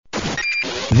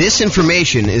This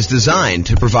information is designed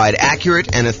to provide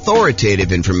accurate and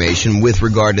authoritative information with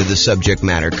regard to the subject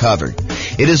matter covered.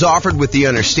 It is offered with the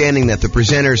understanding that the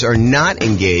presenters are not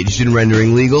engaged in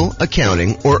rendering legal,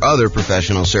 accounting, or other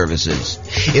professional services.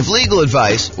 If legal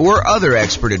advice or other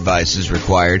expert advice is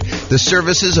required, the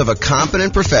services of a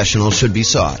competent professional should be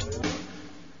sought.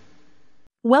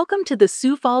 Welcome to the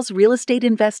Sioux Falls Real Estate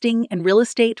Investing and Real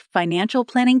Estate Financial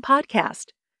Planning Podcast.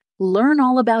 Learn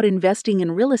all about investing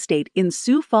in real estate in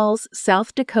Sioux Falls,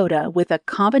 South Dakota with a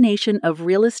combination of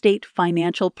real estate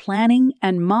financial planning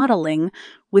and modeling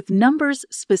with numbers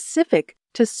specific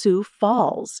to Sioux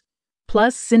Falls,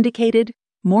 plus syndicated,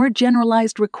 more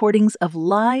generalized recordings of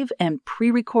live and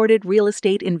pre-recorded real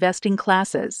estate investing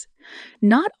classes,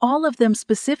 not all of them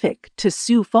specific to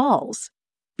Sioux Falls.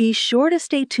 Be sure to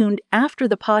stay tuned after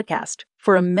the podcast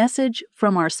for a message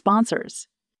from our sponsors.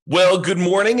 Well, good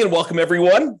morning and welcome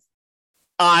everyone.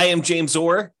 I am James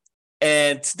Orr,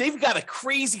 and today we've got a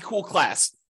crazy cool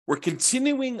class. We're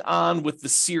continuing on with the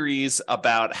series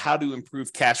about how to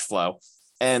improve cash flow.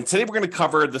 And today we're going to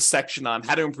cover the section on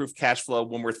how to improve cash flow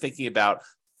when we're thinking about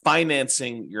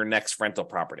financing your next rental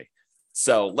property.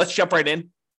 So let's jump right in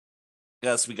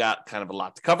because we got kind of a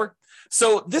lot to cover.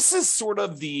 So this is sort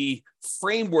of the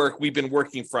framework we've been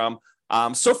working from.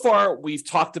 So far, we've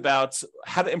talked about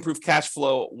how to improve cash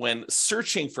flow when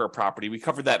searching for a property. We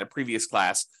covered that in a previous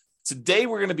class. Today,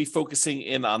 we're going to be focusing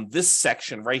in on this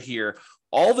section right here,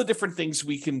 all the different things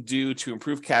we can do to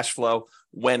improve cash flow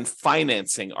when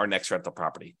financing our next rental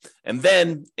property. And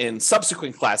then in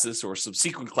subsequent classes or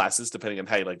subsequent classes, depending on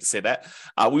how you like to say that,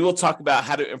 we will talk about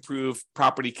how to improve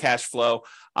property cash flow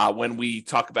when we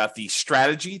talk about the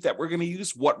strategy that we're going to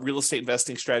use, what real estate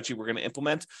investing strategy we're going to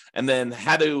implement, and then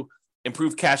how to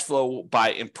improve cash flow by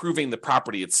improving the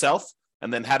property itself,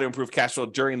 and then how to improve cash flow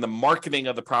during the marketing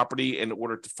of the property in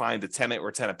order to find a tenant or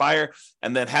a tenant buyer,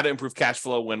 and then how to improve cash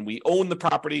flow when we own the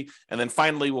property. And then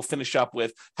finally, we'll finish up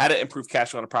with how to improve cash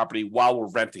flow on a property while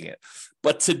we're renting it.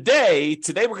 But today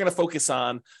we're going to focus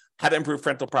on how to improve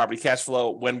rental property cash flow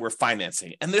when we're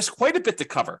financing. And there's quite a bit to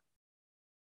cover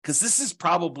because this is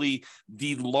probably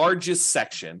the largest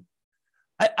section.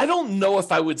 I don't know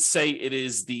if I would say it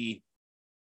is the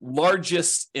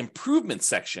largest improvement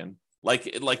section, whether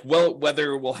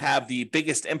it will have the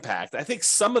biggest impact. I think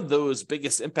some of those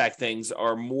biggest impact things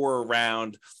are more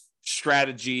around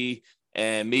strategy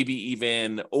and maybe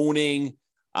even owning.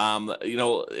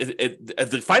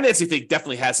 The financing thing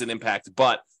definitely has an impact,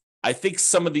 but I think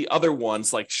some of the other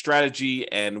ones like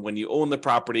strategy and when you own the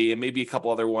property and maybe a couple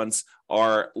other ones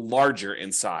are larger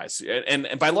in size. And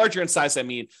by larger in size, I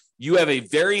mean you have a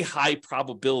very high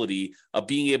probability of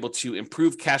being able to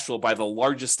improve cash flow by the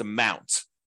largest amount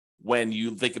when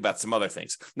you think about some other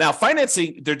things. Now,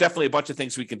 financing, there are definitely a bunch of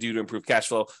things we can do to improve cash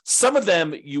flow. Some of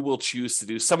them you will choose to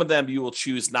do. Some of them you will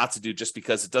choose not to do just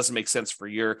because it doesn't make sense for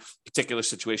your particular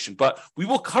situation. But we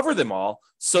will cover them all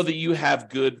so that you have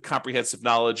good comprehensive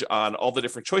knowledge on all the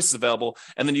different choices available,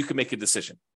 and then you can make a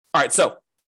decision. All right, so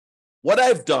what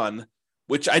I've done,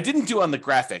 which I didn't do on the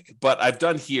graphic, but I've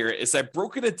done here, is I've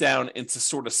broken it down into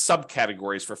sort of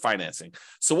subcategories for financing.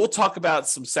 So we'll talk about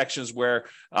some sections where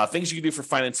things you can do for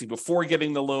financing before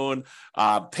getting the loan,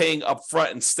 paying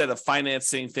upfront instead of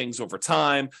financing things over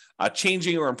time,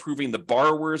 changing or improving the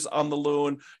borrowers on the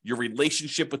loan, your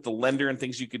relationship with the lender and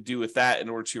things you could do with that in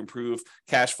order to improve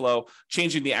cash flow,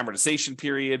 changing the amortization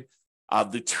period,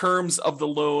 the terms of the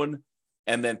loan,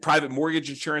 and then private mortgage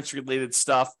insurance related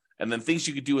stuff. And then things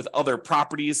you could do with other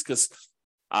properties because,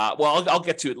 I'll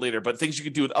get to it later, but things you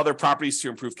could do with other properties to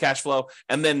improve cash flow.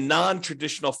 And then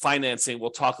non-traditional financing, we'll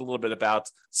talk a little bit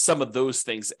about some of those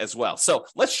things as well. So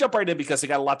let's jump right in because I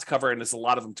got a lot to cover and there's a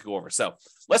lot of them to go over. So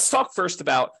let's talk first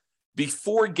about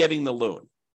before getting the loan.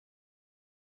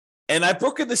 And I've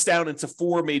broken this down into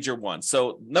four major ones.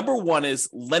 So number one is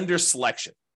lender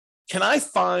selection. Can I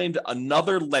find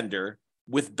another lender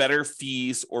with better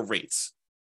fees or rates?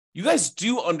 You guys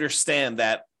do understand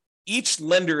that each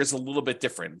lender is a little bit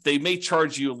different. They may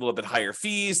charge you a little bit higher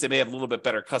fees. They may have a little bit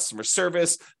better customer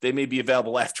service. They may be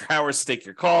available after hours to take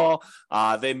your call.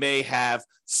 They may have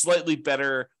slightly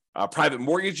better private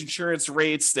mortgage insurance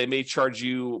rates. They may charge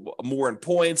you more in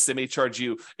points. They may charge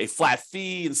you a flat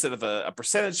fee instead of a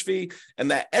percentage fee.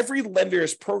 And that every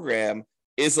lender's program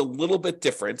is a little bit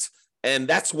different. And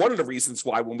that's one of the reasons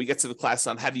why when we get to the class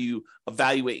on how do you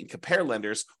evaluate and compare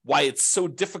lenders, why it's so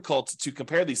difficult to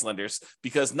compare these lenders,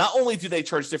 because not only do they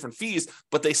charge different fees,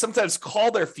 but they sometimes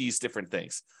call their fees different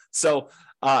things. So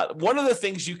one of the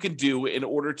things you can do in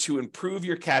order to improve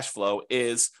your cash flow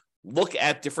is look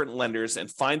at different lenders and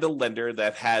find a lender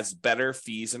that has better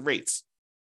fees and rates.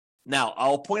 Now,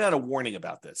 I'll point out a warning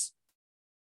about this.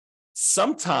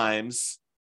 sometimes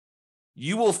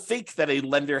you will think that a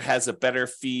lender has a better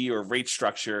fee or rate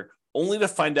structure, only to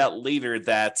find out later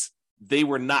that they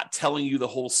were not telling you the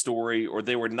whole story, or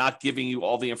they were not giving you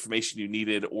all the information you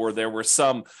needed, or there were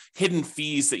some hidden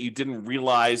fees that you didn't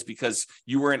realize because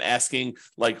you weren't asking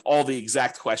like all the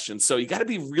exact questions. So you got to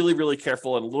be really, really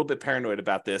careful and a little bit paranoid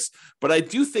about this. But I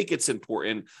do think it's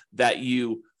important that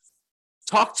you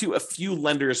talk to a few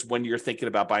lenders when you're thinking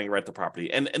about buying a rental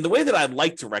property. And the way that I'd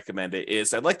like to recommend it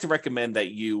is I'd like to recommend that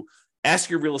you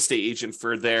ask your real estate agent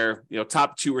for their,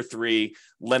 top 2 or 3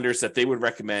 lenders that they would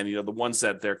recommend, the ones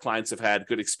that their clients have had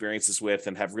good experiences with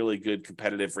and have really good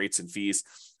competitive rates and fees.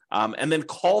 And then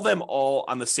call them all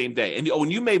on the same day. And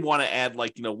you may want to add 1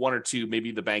 or 2,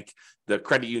 maybe the bank, the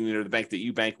credit union or the bank that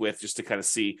you bank with, just to kind of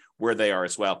see where they are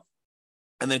as well.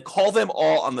 And then call them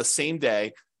all on the same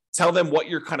day. Tell them what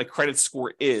your kind of credit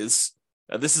score is.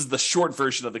 This is the short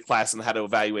version of the class on how to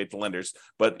evaluate the lenders.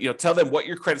 But tell them what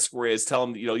your credit score is. Tell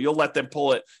them you'll let them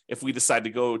pull it if we decide to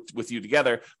go with you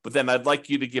together. But then I'd like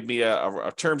you to give me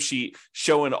a term sheet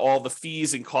showing all the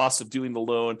fees and costs of doing the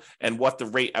loan and what the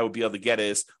rate I would be able to get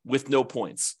is with no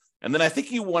points. And then I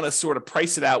think you want to sort of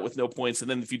price it out with no points. And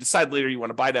then if you decide later you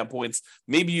want to buy down points,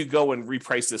 maybe you go and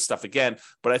reprice this stuff again.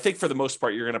 But I think for the most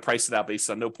part, you're going to price it out based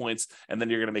on no points. And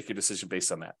then you're going to make your decision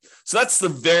based on that. So that's the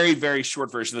very, very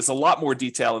short version. There's a lot more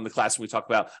detail in the class when we talk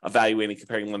about evaluating,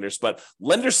 comparing lenders. But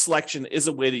lender selection is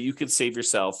a way that you can save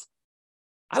yourself,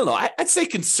 I don't know, I'd say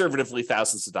conservatively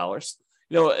thousands of dollars.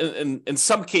 In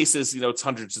some cases, it's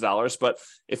hundreds of dollars, but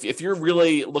if you're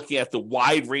really looking at the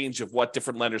wide range of what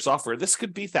different lenders offer, this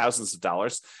could be thousands of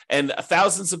dollars, and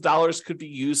thousands of dollars could be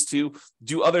used to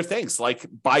do other things like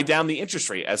buy down the interest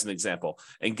rate as an example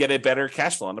and get a better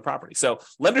cash flow on the property. So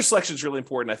lender selection is really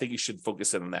important. I think you should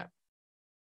focus in on that.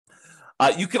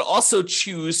 You can also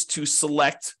choose to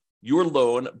select your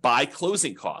loan by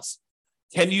closing costs.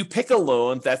 Can you pick a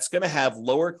loan that's going to have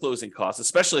lower closing costs,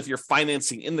 especially if you're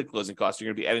financing in the closing costs, you're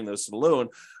going to be adding those to the loan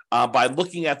by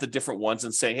looking at the different ones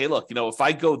and saying, hey, look, if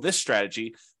I go this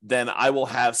strategy, then I will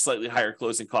have slightly higher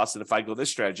closing costs than if I go this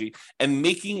strategy, and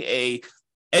making a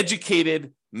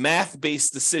educated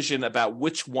math-based decision about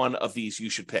which one of these you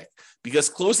should pick, because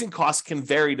closing costs can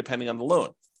vary depending on the loan.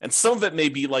 And some of it may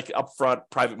be like upfront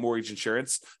private mortgage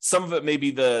insurance. Some of it may be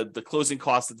the closing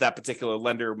costs that particular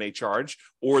lender may charge,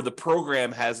 or the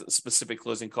program has specific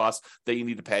closing costs that you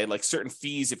need to pay, like certain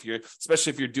fees,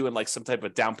 especially if you're doing like some type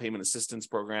of down payment assistance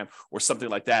program or something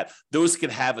like that. Those can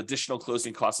have additional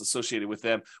closing costs associated with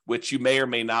them, which you may or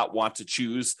may not want to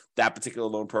choose that particular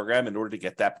loan program in order to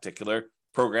get that particular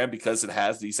program because it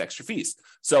has these extra fees.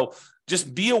 So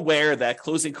just be aware that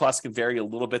closing costs can vary a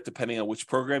little bit depending on which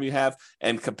program you have,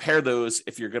 and compare those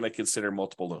if you're going to consider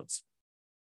multiple loans.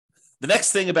 The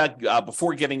next thing about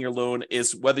before getting your loan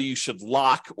is whether you should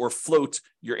lock or float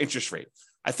your interest rate.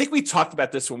 I think we talked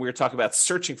about this when we were talking about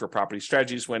searching for property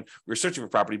strategies when we were searching for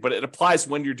property, but it applies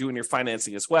when you're doing your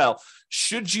financing as well.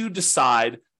 Should you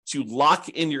decide to lock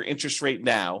in your interest rate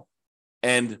now,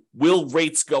 and will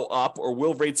rates go up or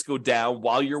will rates go down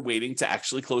while you're waiting to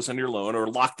actually close on your loan, or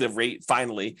lock the rate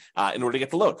finally in order to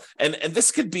get the loan? And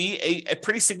this could be a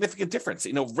pretty significant difference.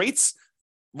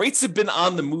 Rates have been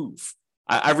on the move.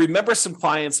 I remember some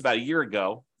clients about a year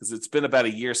ago, because it's been about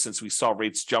a year since we saw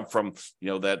rates jump from,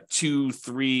 that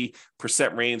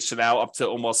 2-3% range to now up to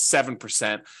almost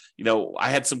 7%. I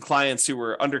had some clients who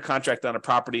were under contract on a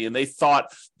property, and they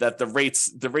thought that the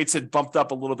rates had bumped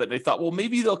up a little bit. And they thought, well,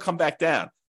 maybe they'll come back down.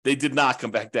 They did not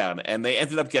come back down, and they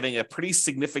ended up getting a pretty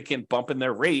significant bump in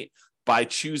their rate by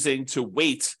choosing to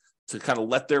wait to kind of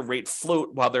let their rate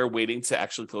float while they're waiting to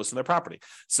actually close on their property.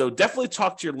 So definitely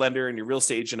talk to your lender and your real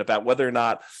estate agent about whether or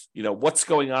not, what's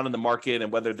going on in the market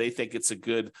and whether they think it's a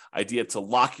good idea to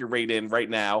lock your rate in right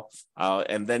now.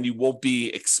 And then you won't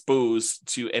be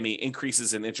exposed to any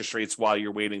increases in interest rates while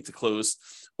you're waiting to close,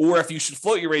 or if you should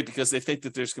float your rate because they think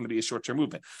that there's going to be a short-term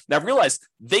movement. Now realize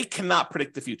they cannot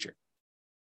predict the future.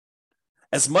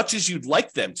 As much as you'd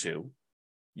like them to,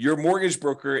 your mortgage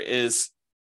broker is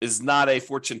not a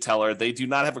fortune teller. They do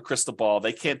not have a crystal ball.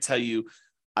 They can't tell you,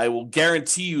 I will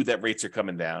guarantee you that rates are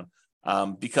coming down,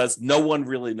 because no one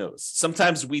really knows.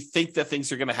 Sometimes we think that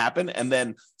things are going to happen, and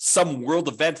then some world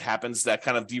event happens that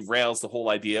kind of derails the whole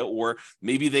idea, or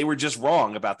maybe they were just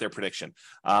wrong about their prediction.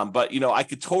 But I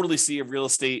could totally see a real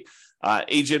estate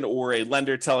agent or a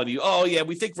lender telling you, oh yeah,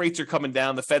 we think rates are coming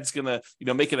down. The Fed's going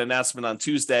to, make an announcement on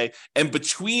Tuesday. And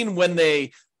between when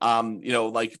they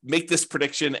like make this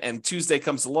prediction, and Tuesday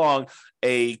comes along,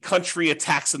 a country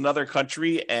attacks another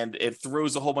country and it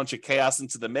throws a whole bunch of chaos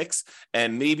into the mix,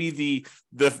 and maybe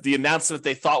the announcement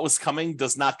they thought was coming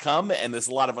does not come, and there's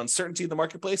a lot of uncertainty in the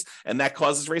marketplace, and that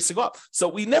causes rates to go up. So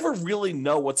we never really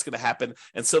know what's going to happen,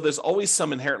 and so there's always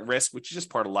some inherent risk, which is just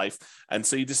part of life, and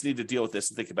so you just need to deal with this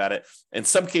and think about it. In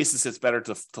some cases it's better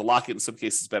to lock it, in some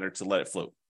cases it's better to let it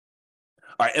float.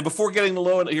 All right, and before getting the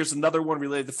loan, here's another one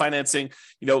related to financing.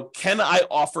 Can I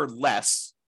offer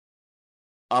less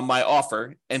on my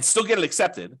offer and still get it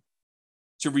accepted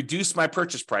to reduce my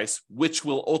purchase price, which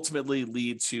will ultimately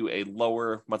lead to a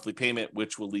lower monthly payment,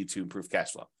 which will lead to improved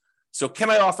cash flow? So can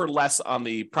I offer less on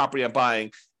the property I'm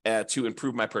buying to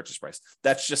improve my purchase price?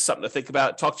 That's just something to think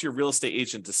about. Talk to your real estate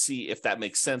agent to see if that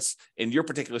makes sense in your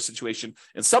particular situation.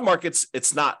 In some markets,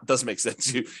 doesn't make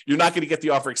sense. You're not going to get the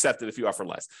offer accepted if you offer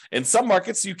less. In some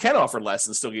markets, you can offer less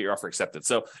and still get your offer accepted.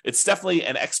 So it's definitely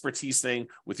an expertise thing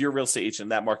with your real estate agent in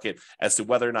that market as to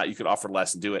whether or not you could offer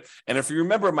less and do it. And if you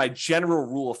remember my general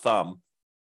rule of thumb,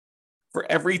 for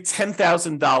every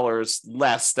 $10,000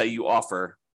 less that you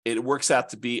offer, it works out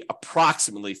to be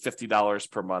approximately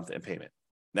 $50 per month in payment.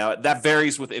 Now, that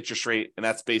varies with interest rate, and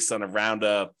that's based on around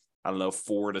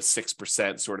 4 to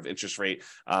 6% sort of interest rate.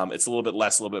 It's a little bit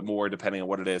less, a little bit more, depending on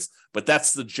what it is. But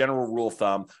that's the general rule of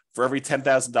thumb. For every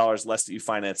 $10,000 less that you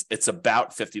finance, it's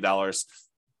about $50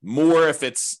 more if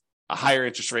it's a higher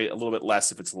interest rate, a little bit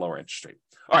less if it's a lower interest rate.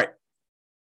 All right.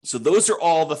 So those are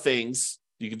all the things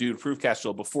you can do to improve cash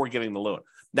flow before getting the loan.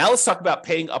 Now let's talk about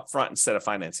paying upfront instead of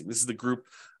financing. This is the group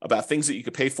about things that you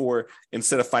could pay for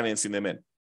instead of financing them in.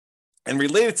 And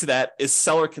related to that is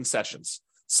seller concessions.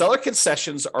 Seller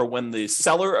concessions are when the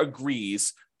seller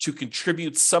agrees to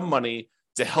contribute some money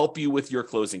to help you with your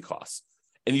closing costs.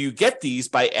 And you get these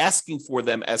by asking for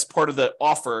them as part of the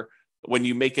offer when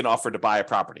you make an offer to buy a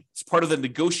property. It's part of the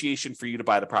negotiation for you to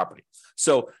buy the property.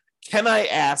 So can I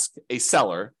ask a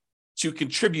seller to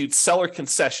contribute seller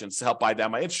concessions to help buy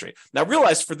down my interest rate? Now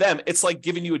realize for them, it's like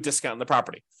giving you a discount on the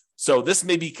property. So this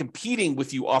may be competing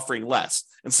with you offering less.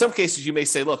 In some cases, you may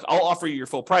say, look, I'll offer you your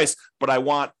full price, but I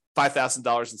want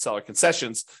 $5,000 in seller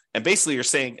concessions. And basically you're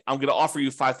saying, I'm going to offer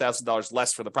you $5,000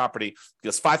 less for the property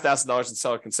because $5,000 in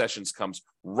seller concessions comes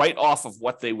right off of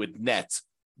what they would net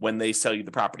when they sell you the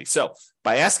property. So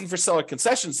by asking for seller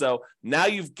concessions, though, now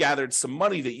you've gathered some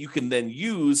money that you can then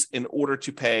use in order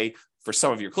to pay for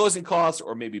some of your closing costs,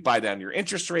 or maybe buy down your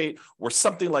interest rate or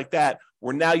something like that,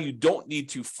 where now you don't need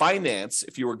to finance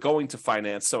if you were going to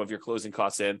finance some of your closing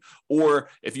costs in, or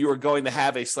if you were going to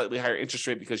have a slightly higher interest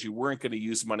rate because you weren't going to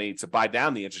use money to buy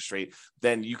down the interest rate,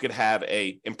 then you could have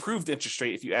a improved interest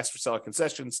rate if you ask for seller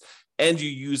concessions and you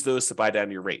use those to buy down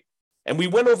your rate. And we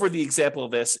went over the example of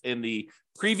this in the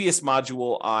previous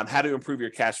module on how to improve your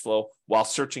cash flow while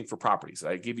searching for properties.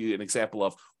 I give you an example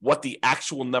of what the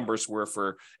actual numbers were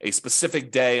for a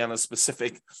specific day on a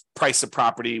specific price of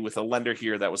property with a lender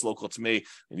here that was local to me.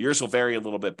 And yours will vary a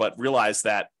little bit, but realize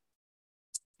that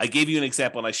I gave you an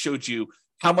example and I showed you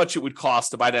how much it would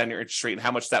cost to buy down your interest rate and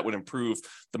how much that would improve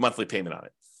the monthly payment on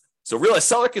it. So realize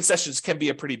seller concessions can be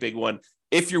a pretty big one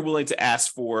if you're willing to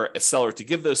ask for a seller to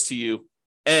give those to you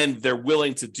and they're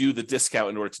willing to do the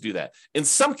discount in order to do that. In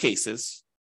some cases,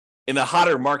 in a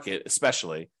hotter market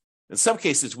especially, in some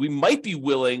cases, we might be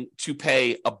willing to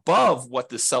pay above what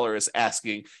the seller is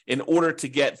asking in order to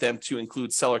get them to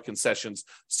include seller concessions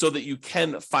so that you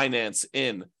can finance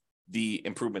in the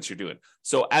improvements you're doing.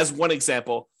 So as one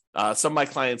example, some of my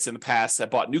clients in the past have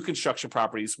bought new construction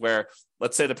properties where,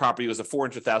 let's say the property was a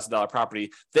 $400,000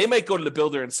 property. They might go to the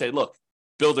builder and say, look,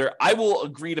 builder, I will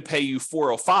agree to pay you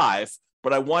 $405,000,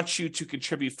 but I want you to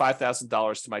contribute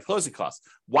 $5,000 to my closing costs.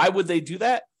 Why would they do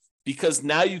that? Because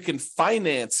now you can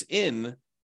finance in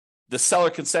the seller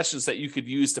concessions that you could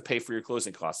use to pay for your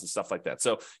closing costs and stuff like that.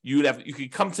 So you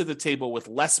could come to the table with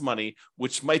less money,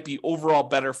 which might be overall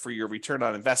better for your return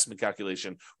on investment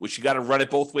calculation, which you got to run it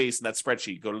both ways in that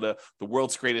spreadsheet. Go to the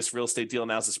world's greatest real estate deal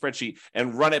analysis spreadsheet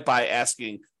and run it by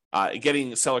asking,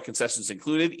 getting seller concessions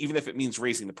included, even if it means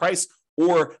raising the price,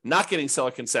 or not getting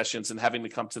seller concessions and having to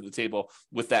come to the table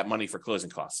with that money for closing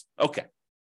costs. Okay.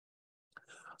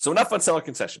 So enough on seller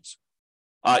concessions.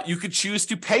 You could choose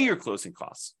to pay your closing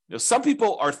costs. Some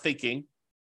people are thinking,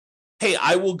 hey,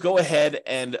 I will go ahead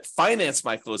and finance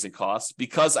my closing costs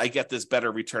because I get this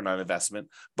better return on investment.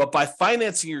 But by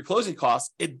financing your closing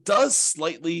costs, it does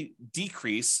slightly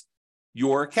decrease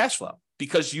your cash flow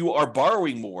because you are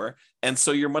borrowing more. And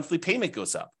so your monthly payment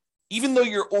goes up. Even though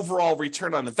your overall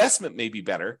return on investment may be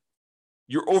better,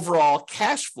 your overall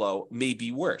cash flow may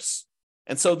be worse.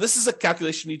 And so this is a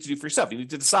calculation you need to do for yourself. You need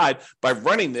to decide by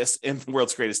running this in the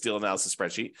world's greatest deal analysis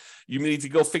spreadsheet. You need to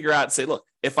go figure out and say, look,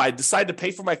 if I decide to pay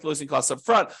for my closing costs up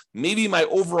front, maybe my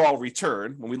overall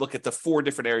return, when we look at the 4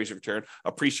 different areas of return,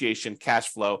 appreciation, cash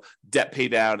flow, debt pay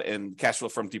down, and cash flow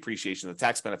from depreciation, the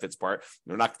tax benefits part.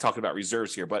 We're not talking about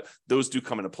reserves here, but those do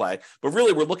come into play. But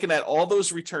really, we're looking at all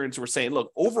those returns. We're saying,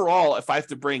 look, overall, if I have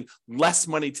to bring less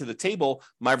money to the table,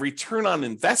 my return on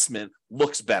investment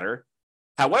looks better.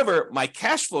 However, my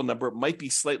cash flow number might be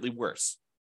slightly worse.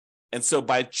 And so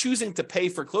by choosing to pay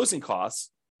for closing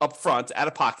costs up front, out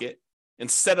of pocket,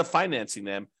 instead of financing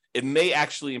them, it may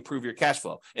actually improve your cash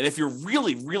flow. And if you're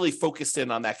really, really focused in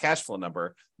on that cash flow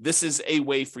number, this is a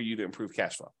way for you to improve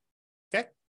cash flow. Okay?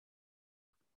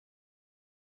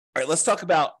 All right, let's talk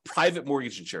about private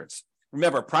mortgage insurance.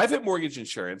 Remember, private mortgage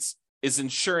insurance is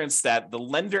insurance that the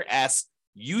lender asks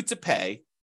you to pay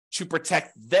to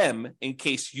protect them in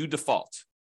case you default.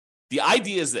 The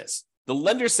idea is this. The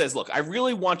lender says, look, I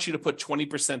really want you to put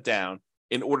 20% down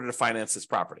in order to finance this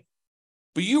property.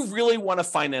 But you really want to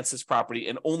finance this property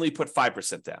and only put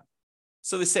 5% down.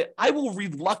 So they say, I will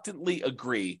reluctantly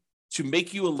agree to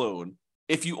make you a loan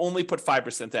if you only put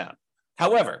 5% down.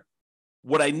 However,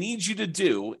 what I need you to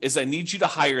do is I need you to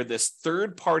hire this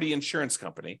third-party insurance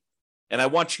company, and I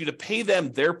want you to pay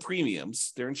them their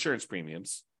premiums, their insurance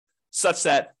premiums, such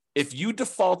that if you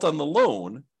default on the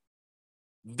loan,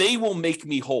 they will make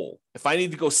me whole. If I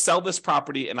need to go sell this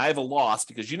property and I have a loss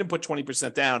because you didn't put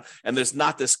 20% down and there's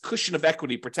not this cushion of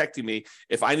equity protecting me,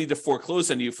 if I need to foreclose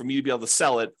on you for me to be able to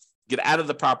sell it, get out of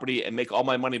the property and make all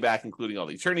my money back, including all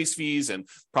the attorney's fees and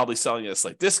probably selling at a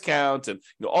slight discount and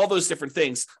all those different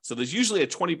things. So there's usually a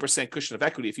 20% cushion of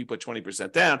equity if you put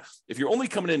 20% down. If you're only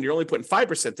coming in, you're only putting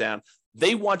 5% down,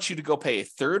 they want you to go pay a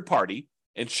third-party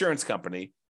insurance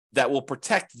company that will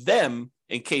protect them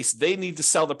in case they need to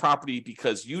sell the property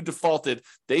because you defaulted,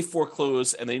 they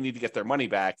foreclose, and they need to get their money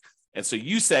back. And so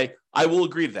you say, I will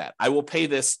agree to that. I will pay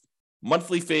this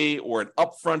monthly fee or an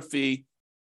upfront fee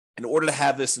in order to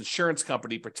have this insurance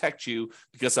company protect you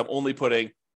because I'm only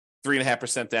putting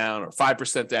 3.5% down or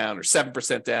 5% down or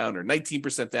 7% down or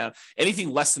 19% down.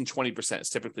 Anything less than 20% is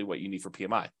typically what you need for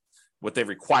PMI, what they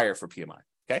require for PMI.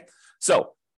 Okay.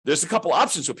 So there's a couple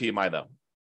options with PMI though.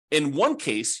 In one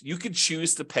case, you could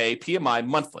choose to pay PMI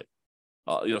monthly.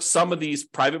 Some of these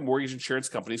private mortgage insurance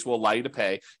companies will allow you to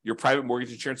pay your private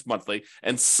mortgage insurance monthly,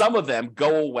 and some of them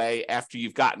go away after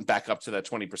you've gotten back up to that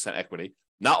 20% equity.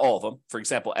 Not all of them. For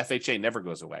example, FHA never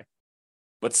goes away.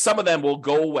 But some of them will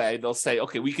go away. They'll say,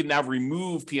 okay, we can now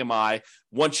remove PMI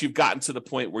once you've gotten to the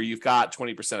point where you've got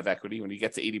 20% of equity, when you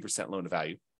get to 80% loan to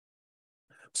value.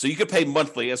 So you could pay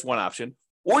monthly as one option.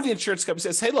 Or the insurance company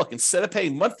says, hey, look, instead of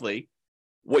paying monthly,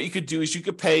 what you could do is you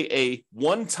could pay a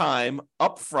one-time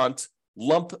upfront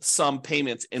lump sum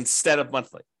payment instead of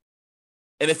monthly.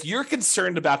 And if you're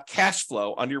concerned about cash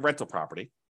flow on your rental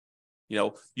property,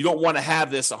 you don't want to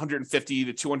have this $150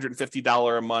 to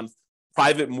 $250 a month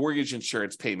private mortgage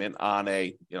insurance payment on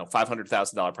a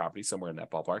 $500,000 property, somewhere in that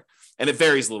ballpark. And it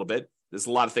varies a little bit. There's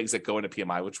a lot of things that go into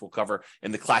PMI, which we'll cover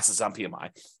in the classes on PMI.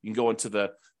 You can go into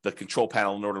the control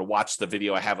panel in order to watch the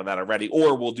video I have on that already,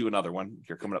 or we'll do another one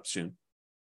here coming up soon.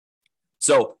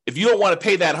 So if you don't want to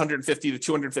pay that $150 to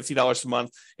 $250 a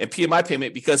month in PMI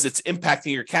payment because it's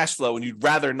impacting your cash flow and you'd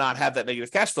rather not have that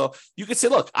negative cash flow, you could say,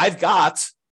 look, I've got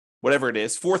whatever it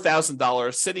is,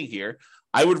 $4,000 sitting here.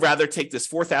 I would rather take this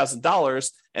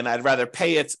 $4,000 and I'd rather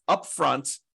pay it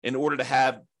upfront in order to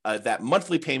have that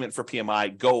monthly payment for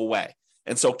PMI go away.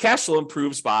 And so cash flow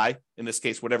improves by, in this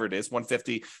case, whatever it is,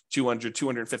 $150, $200,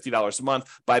 $250 a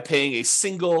month by paying a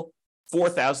single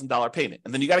 $4,000 payment.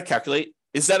 And then you got to calculate,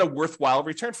 is that a worthwhile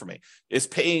return for me? Is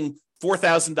paying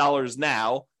 $4,000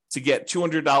 now to get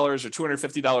 $200 or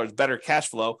 $250 better cash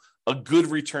flow a good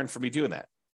return for me doing that?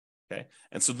 Okay.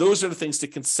 And so those are the things to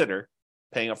consider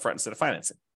paying upfront instead of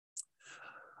financing.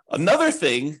 Another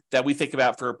thing that we think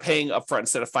about for paying upfront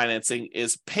instead of financing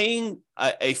is paying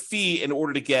a fee in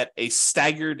order to get a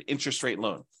staggered interest rate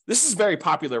loan. This is very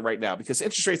popular right now because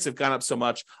interest rates have gone up so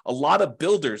much. A lot of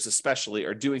builders especially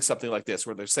are doing something like this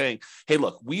where they're saying, hey,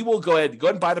 look, we will go ahead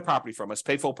and buy the property from us,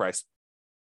 pay full price,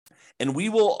 and we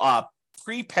will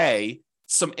prepay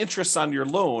some interest on your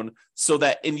loan so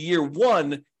that in year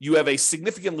one, you have a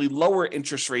significantly lower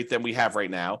interest rate than we have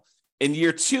right now. In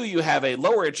year two, you have a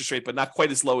lower interest rate, but not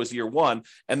quite as low as year one.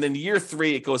 And then year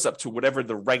three, it goes up to whatever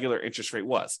the regular interest rate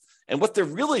was. And what they're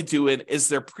really doing is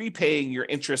they're prepaying your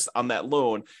interest on that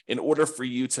loan in order for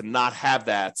you to not have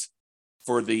that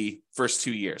for the first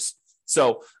 2 years.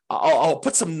 So I'll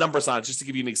put some numbers on it just to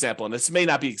give you an example. And this may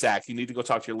not be exact. You need to go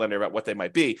talk to your lender about what they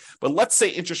might be. But let's say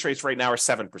interest rates right now are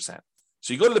 7%.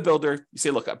 So you go to the builder, you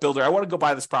say, look, builder, I want to go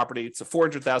buy this property. It's a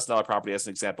 $400,000 property as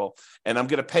an example, and I'm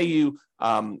going to pay you,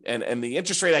 and the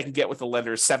interest rate I can get with the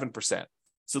lender is 7%.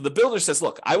 So the builder says,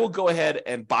 look, I will go ahead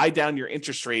and buy down your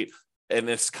interest rate, and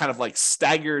it's kind of like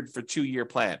staggered for 2-year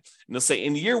plan. And they'll say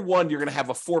in year 1, you're going to have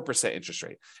a 4% interest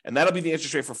rate, and that'll be the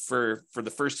interest rate for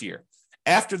the first year.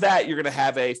 After that, you're going to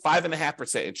have a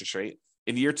 5.5% interest rate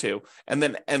in year 2. And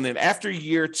then after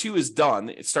year 2 is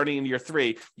done, starting in year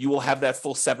 3, you will have that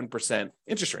full 7%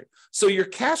 interest rate. So your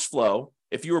cash flow,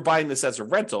 if you were buying this as a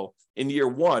rental in year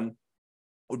 1,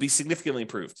 would be significantly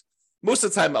improved. Most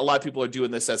of the time, a lot of people are doing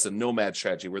this as a nomad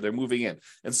strategy where they're moving in.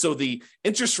 And so the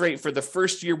interest rate for the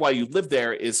first year while you live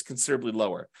there is considerably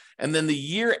lower. And then the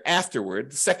year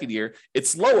afterward, the second year,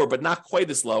 it's lower, but not quite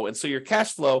as low. And so your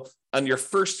cash flow on your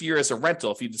first year as a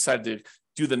rental, if you decide to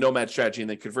do the nomad strategy and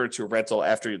then convert it to a rental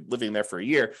after living there for a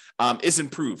year, is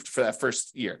improved for that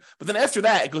first year. But then after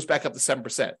that, it goes back up to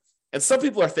 7%. And some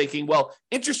people are thinking, well,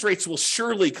 interest rates will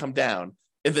surely come down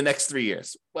in the next 3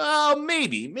 years. Well,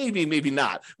 maybe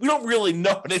not. We don't really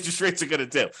know what interest rates are going to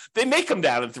do. They may come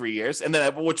down in 3 years, and then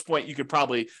at which point you could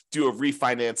probably do a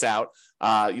refinance out,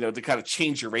 to kind of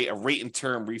change your rate, a rate and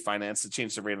term refinance to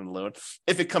change the rate on the loan,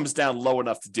 if it comes down low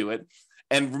enough to do it.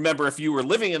 And remember, if you were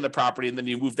living in the property and then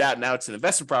you moved out, now it's an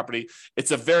investment property,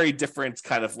 it's a very different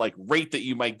kind of like rate that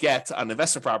you might get on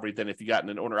investment property than if you got in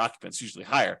an owner occupant. It's usually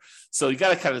higher. So you got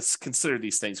to kind of consider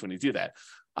these things when you do that.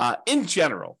 In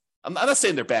general, I'm not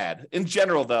saying they're bad. In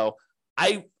general, though,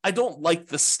 I don't like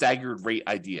the staggered rate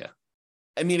idea.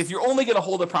 I mean, if you're only going to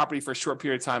hold a property for a short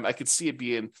period of time, I could see it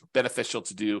being beneficial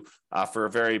to do for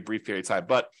a very brief period of time.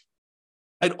 But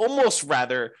I'd almost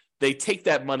rather they take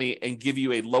that money and give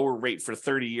you a lower rate for a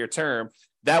 30-year term.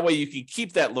 That way you can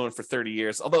keep that loan for 30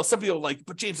 years. Although some people are like,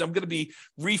 but James, I'm going to be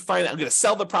refinance. I'm going to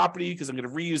sell the property because I'm going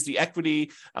to reuse the equity.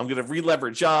 I'm going to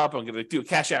re-leverage up. I'm going to do a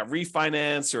cash out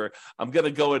refinance, or I'm going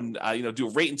to go and do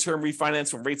a rate and term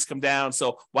refinance when rates come down.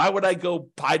 So why would I go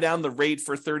buy down the rate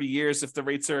for 30 years if the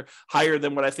rates are higher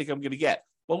than what I think I'm going to get?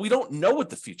 Well, we don't know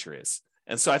what the future is.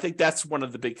 And so I think that's one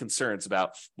of the big concerns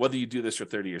about whether you do this for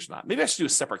 30 years or not. Maybe I should do a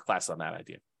separate class on that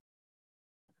idea.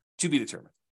 To be determined.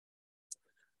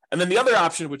 And then the other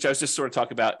option, which I was just sort of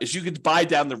talking about, is you could buy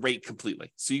down the rate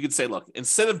completely. So you could say, look,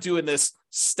 instead of doing this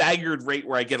staggered rate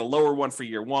where I get a lower one for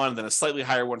year 1, then a slightly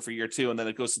higher one for year 2, and then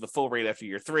it goes to the full rate after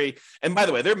year 3. And by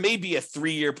the way, there may be a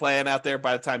 3-year plan out there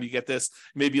by the time you get this.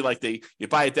 Maybe like you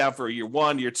buy it down for year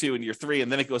 1, year 2, and year 3,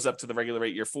 and then it goes up to the regular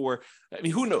rate year 4. I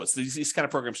mean, who knows? These kind of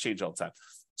programs change all the time.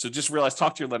 So just realize,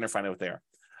 talk to your lender, find out what they are.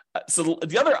 So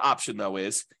the other option, though,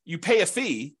 is you pay a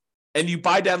fee and you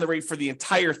buy down the rate for the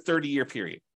entire 30-year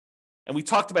period. And we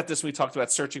talked about this when we talked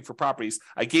about searching for properties.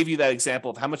 I gave you that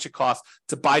example of how much it costs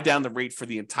to buy down the rate for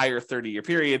the entire 30-year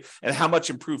period and how much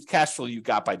improved cash flow you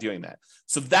got by doing that.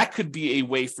 So that could be a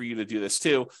way for you to do this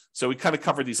too. So we kind of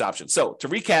covered these options. So to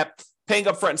recap, paying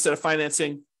up front instead of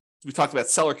financing. We talked about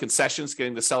seller concessions,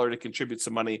 getting the seller to contribute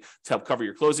some money to help cover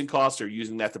your closing costs or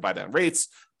using that to buy down rates.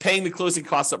 Paying the closing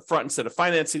costs up front instead of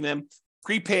financing them.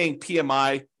 Prepaying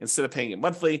PMI instead of paying it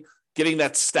monthly. Getting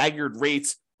that staggered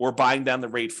rate, or buying down the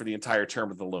rate for the entire term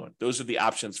of the loan. Those are the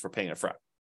options for paying up front.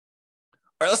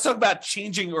 All right, let's talk about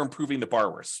changing or improving the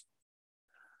borrowers.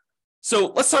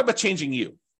 So let's talk about changing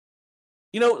you.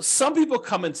 Some people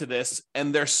come into this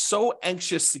and they're so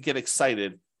anxious to get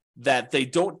excited that they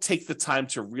don't take the time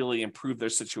to really improve their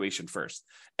situation first.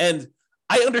 And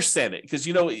I understand it because,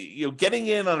 getting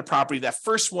in on a property, that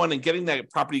first one, and getting that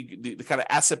property, the kind of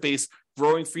asset base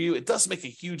growing for you, it does make a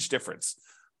huge difference.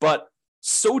 But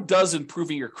so does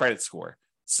improving your credit score.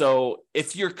 So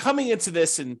if you're coming into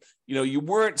this and, you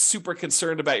weren't super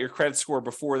concerned about your credit score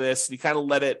before this, and you kind of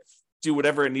let it do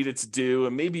whatever it needed to do,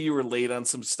 and maybe you were late on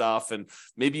some stuff, and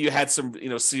maybe you had some,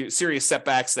 serious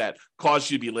setbacks that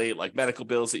caused you to be late, like medical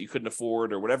bills that you couldn't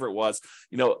afford or whatever it was,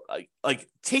 like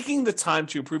taking the time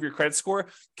to improve your credit score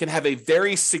can have a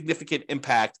very significant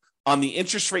impact on the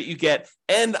interest rate you get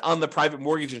and on the private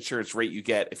mortgage insurance rate you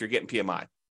get if you're getting PMI.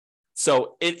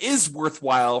 So it is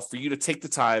worthwhile for you to take the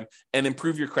time and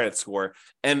improve your credit score.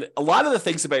 And a lot of the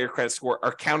things about your credit score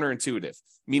are counterintuitive,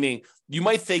 meaning you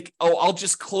might think, oh, I'll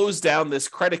just close down this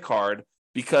credit card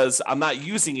because I'm not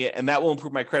using it and that will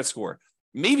improve my credit score.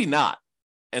 Maybe not.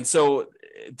 And so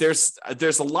there's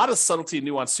a lot of subtlety and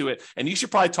nuance to it. And you should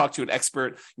probably talk to an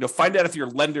expert, find out if your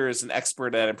lender is an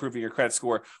expert at improving your credit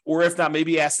score, or if not,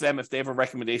 maybe ask them if they have a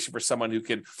recommendation for someone who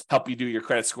can help you do your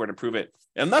credit score and improve it.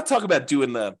 And I'm not talking about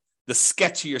doing the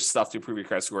sketchier stuff to improve your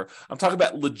credit score. I'm talking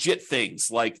about legit things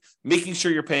like making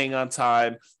sure you're paying on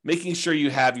time, making sure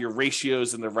you have your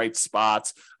ratios in the right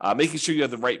spots, making sure you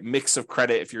have the right mix of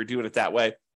credit if you're doing it that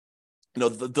way.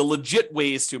 the legit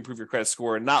ways to improve your credit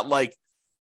score, and not like,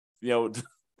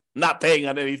 not paying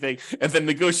on anything and then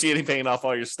negotiating paying off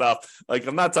all your stuff. Like,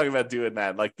 I'm not talking about doing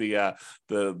that, like the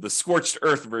scorched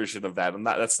earth version of that.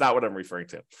 That's not what I'm referring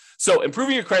to. So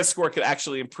improving your credit score could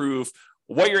actually improve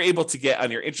what you're able to get on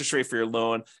your interest rate for your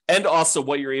loan, and also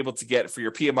what you're able to get for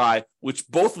your PMI, which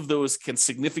both of those can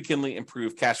significantly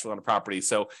improve cash flow on a property.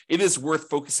 So it is worth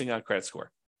focusing on credit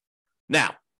score.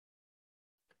 Now,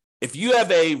 if you have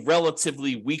a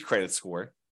relatively weak credit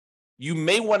score, you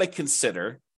may want to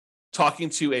consider talking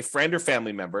to a friend or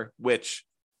family member, which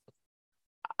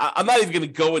I'm not even going to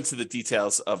go into the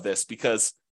details of this,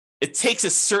 because it takes a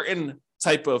certain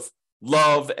type of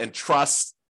love and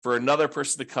trust for another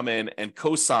person to come in and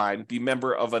co-sign, be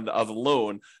member of a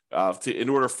loan in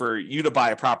order for you to buy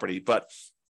a property. But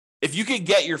if you can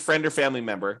get your friend or family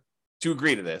member to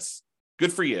agree to this,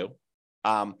 good for you.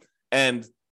 And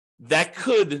that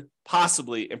could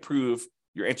possibly improve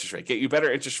your interest rate, get you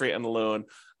better interest rate on the loan.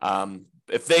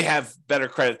 If they have better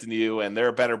credit than you and they're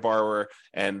a better borrower,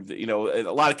 and in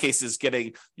a lot of cases,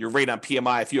 getting your rate on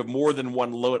PMI, if you have more than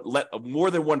one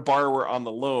borrower on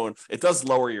the loan, it does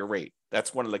lower your rate.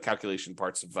 That's one of the calculation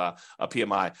parts of a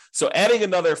PMI. So adding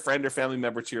another friend or family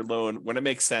member to your loan when it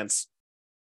makes sense,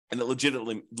 and it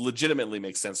legitimately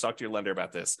makes sense, talk to your lender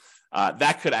about this.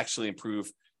 That could actually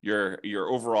improve your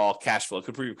overall cash flow. It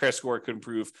could improve your credit score. It could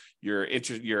improve your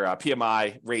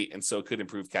PMI rate, and so it could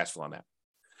improve cash flow on that.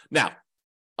 Now,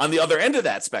 on the other end of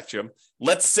that spectrum,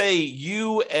 let's say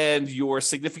you and your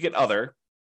significant other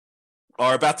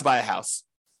are about to buy a house,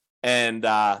 and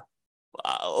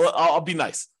I'll be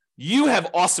nice. You have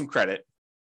awesome credit.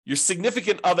 Your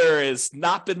significant other has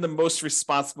not been the most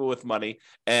responsible with money,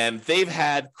 and they've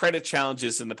had credit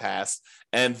challenges in the past,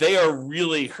 and they are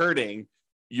really hurting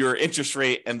your interest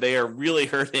rate, and they are really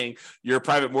hurting your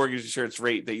private mortgage insurance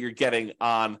rate that you're getting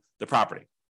on the property.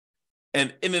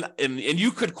 And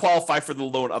you could qualify for the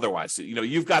loan otherwise.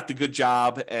 You've got the good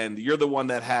job, and you're the one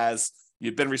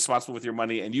you've been responsible with your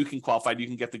money, and you can qualify, you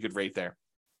can get the good rate there.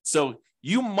 So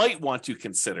you might want to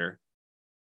consider,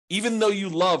 even though you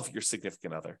love your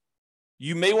significant other,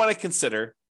 you may want to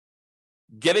consider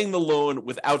getting the loan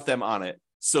without them on it,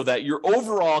 so that your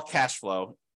overall cash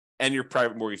flow and your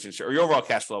private mortgage insurance, or your overall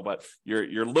cash flow, but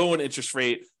your loan interest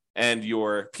rate and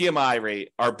your PMI rate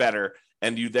are better,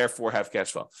 and you therefore have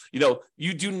cash flow.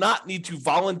 You do not need to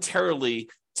voluntarily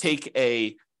take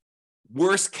a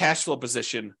worse cash flow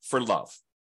position for love.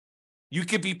 You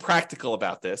could be practical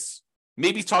about this.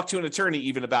 Maybe talk to an attorney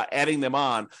even about adding them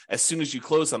on as soon as you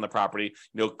close on the property,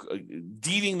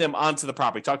 deeding them onto the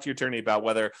property. Talk to your attorney about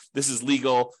whether this is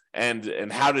legal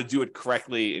and how to do it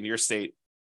correctly in your state.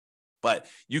 But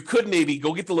you could maybe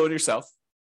go get the loan yourself,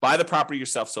 buy the property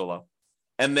yourself solo,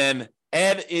 and then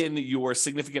add in your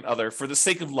significant other for the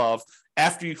sake of love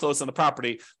after you close on the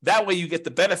property. That way you get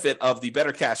the benefit of the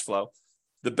better cash flow,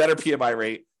 the better PMI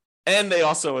rate, and they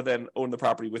also then own the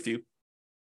property with you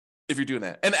if you're doing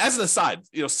that. And as an aside,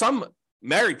 some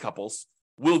married couples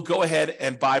will go ahead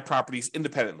and buy properties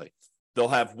independently. They'll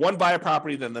have one buy a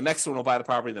property, then the next one will buy the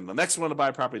property, then the next one will buy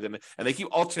a property, and they keep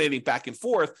alternating back and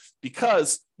forth,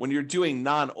 because when you're doing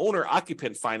non-owner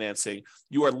occupant financing,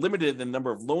 you are limited in the number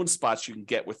of loan spots you can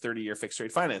get with 30-year fixed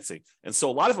rate financing. And so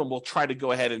a lot of them will try to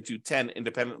go ahead and do 10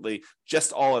 independently,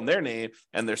 just all in their name,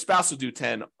 and their spouse will do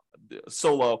 10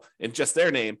 solo in just their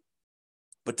name.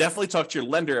 But definitely talk to your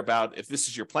lender about if this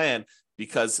is your plan,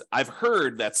 because I've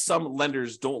heard that some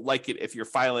lenders don't like it if you're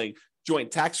filing joint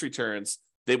tax returns.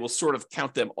 They will sort of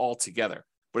count them all together.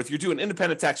 But if you're doing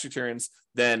independent tax returns,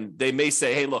 then they may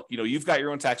say, hey, look, you've got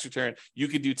your own tax return. You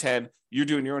could do 10. You're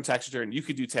doing your own tax return. You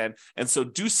could do 10. And so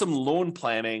do some loan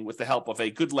planning with the help of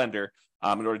a good lender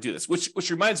in order to do this,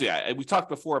 which reminds me, we talked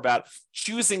before about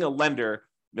choosing a lender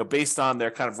based on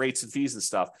their kind of rates and fees and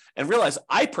stuff, and realize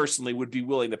I personally would be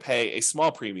willing to pay a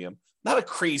small premium, not a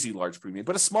crazy large premium,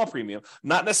 but a small premium,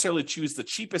 not necessarily choose the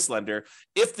cheapest lender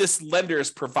if this lender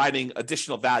is providing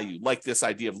additional value, like this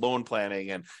idea of loan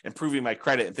planning and improving my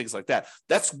credit and things like that.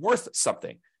 That's worth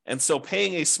something. And so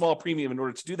paying a small premium in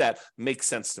order to do that makes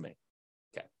sense to me.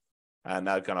 Okay.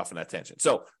 Now I've gone off on that tangent.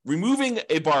 So removing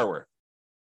a borrower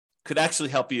could actually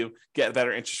help you get a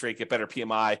better interest rate, get better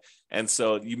PMI. And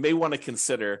so you may want to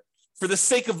consider, for the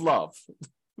sake of love,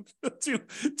 for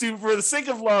the sake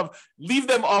of love, leave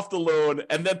them off the loan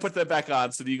and then put them back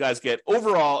on, so that you guys get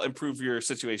overall improve your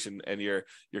situation and your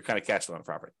kind of cash flow on the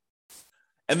property.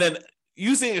 And then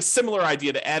using a similar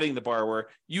idea to adding the borrower,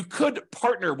 you could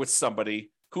partner with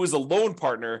somebody who is a loan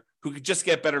partner who could just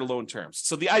get better loan terms.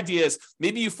 So the idea is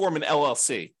maybe you form an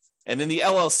LLC, And in the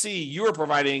LLC, you are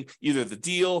providing either the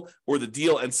deal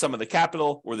and some of the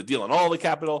capital or the deal and all the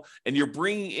capital. And you're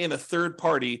bringing in a third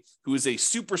party who is a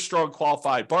super strong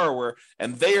qualified borrower.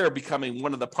 And they are becoming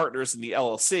one of the partners in the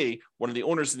LLC, one of the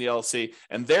owners in the LLC.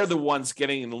 And they're the ones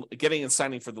getting and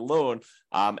signing for the loan.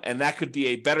 And that could be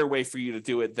a better way for you to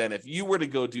do it than if you were to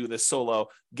go do this solo,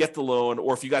 get the loan,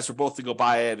 or if you guys were both to go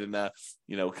buy it and,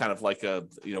 kind of like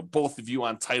both of you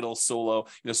on title solo,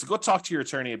 so go talk to your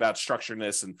attorney about structuring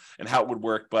this and how it would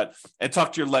work, and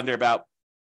talk to your lender about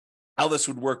how this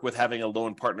would work with having a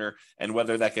loan partner and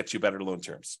whether that gets you better loan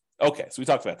terms. Okay, so we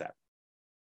talked about that.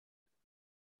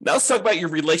 Now let's talk about your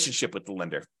relationship with the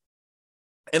lender.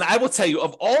 And I will tell you,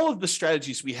 of all of the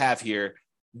strategies we have here,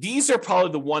 these are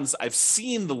probably the ones I've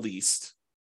seen the least,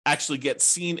 actually get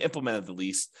seen implemented the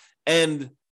least,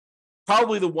 and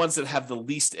probably the ones that have the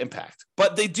least impact.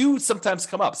 But they do sometimes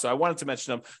come up, so I wanted to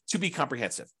mention them to be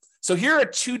comprehensive. So here are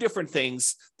two different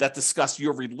things that discuss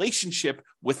your relationship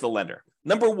with the lender.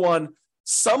 Number one,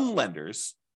 some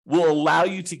lenders will allow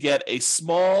you to get a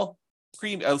small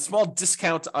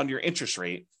discount on your interest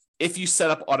rate if you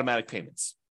set up automatic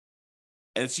payments.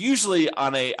 And it's usually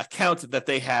on an account that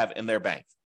they have in their bank.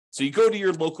 So you go to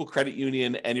your local credit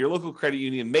union, and your local credit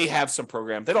union may have some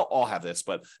program. They don't all have this,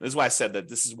 but this is why I said that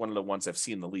this is one of the ones I've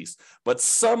seen the least. But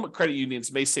some credit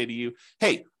unions may say to you,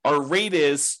 hey, our rate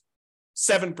is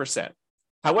 7%.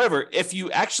 However, if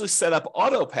you actually set up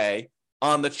auto pay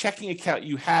on the checking account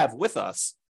you have with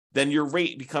us, then your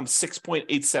rate becomes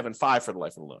 6.875 for the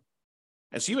life of the loan.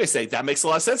 And so you may say, that makes a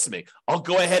lot of sense to me. I'll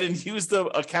go ahead and use the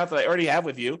account that I already have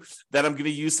with you that I'm going to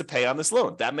use to pay on this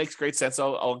loan. That makes great sense.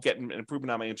 I'll get an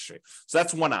improvement on my interest rate. So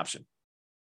that's one option.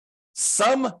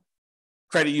 Some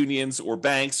credit unions or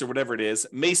banks or whatever it is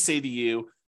may say to you,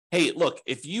 hey, look,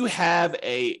 if you have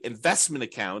a investment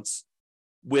account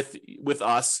with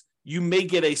us, you may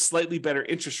get a slightly better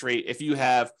interest rate if you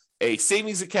have a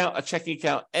savings account, a checking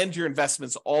account, and your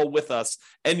investments all with us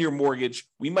and your mortgage.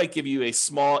 We might give you a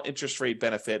small interest rate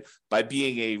benefit by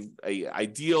being a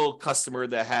ideal customer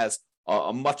that has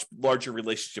a much larger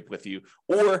relationship with you.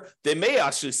 Or they may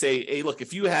actually say, hey, look,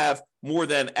 if you have more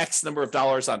than X number of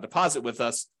dollars on deposit with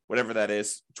us, whatever that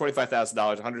is,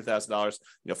 $25,000, $100,000,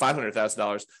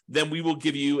 $500,000, then we will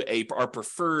give you our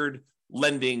preferred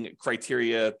lending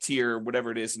criteria, tier,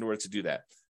 whatever it is, in order to do that.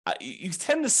 You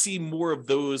tend to see more of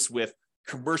those with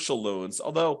commercial loans,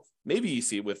 although maybe you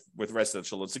see it with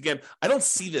residential loans. Again, I don't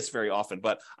see this very often,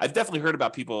 but I've definitely heard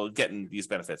about people getting these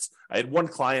benefits. I had one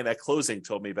client at closing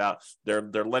told me about their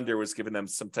lender was giving them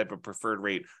some type of preferred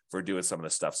rate for doing some of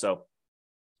this stuff. So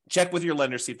check with your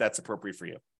lender, see if that's appropriate for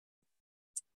you.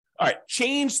 All right,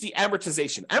 change the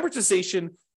amortization.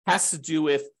 Amortization has to do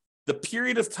with the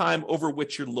period of time over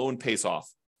which your loan pays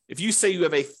off. If you say you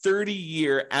have a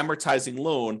 30-year amortizing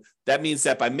loan, that means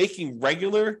that by making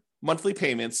regular monthly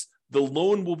payments, the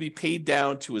loan will be paid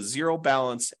down to a zero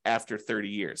balance after 30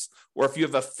 years. Or if you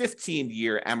have a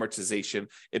 15-year amortization,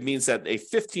 it means that a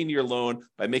 15-year loan,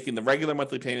 by making the regular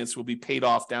monthly payments, will be paid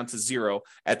off down to zero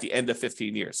at the end of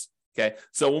 15 years. Okay,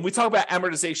 so when we talk about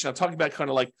amortization, I'm talking about kind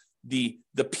of like the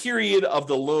period of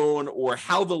the loan or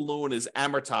how the loan is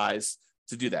amortized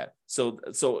to do that. So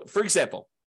for example,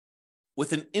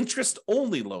 with an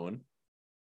interest-only loan,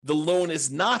 the loan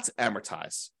is not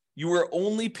amortized. You are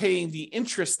only paying the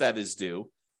interest that is due,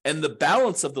 and the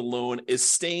balance of the loan is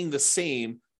staying the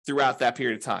same throughout that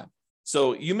period of time.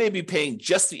 So you may be paying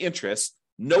just the interest,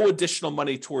 no additional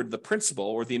money toward the principal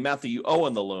or the amount that you owe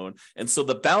on the loan, and so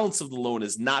the balance of the loan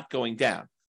is not going down.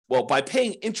 Well, by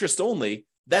paying interest only,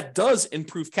 that does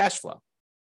improve cash flow.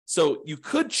 So you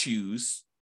could choose,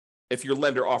 if your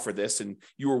lender offered this and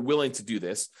you were willing to do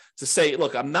this, to say,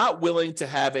 look, I'm not willing to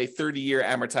have a 30-year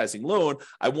amortizing loan.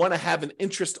 I want to have an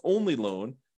interest-only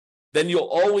loan. Then you'll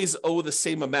always owe the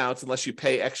same amount unless you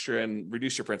pay extra and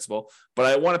reduce your principal. But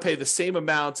I want to pay the same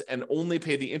amount and only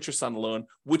pay the interest on the loan,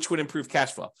 which would improve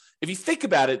cash flow. If you think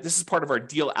about it, this is part of our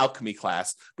deal alchemy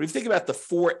class. But if you think about the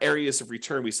 4 areas of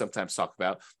return we sometimes talk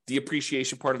about, the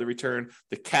appreciation part of the return,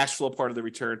 the cash flow part of the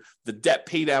return, the debt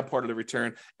pay down part of the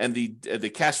return, and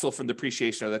the cash flow from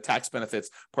depreciation or the tax benefits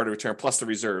part of the return, plus the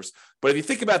reserves. But if you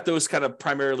think about those kind of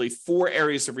primarily 4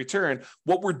 areas of return,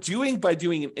 what we're doing by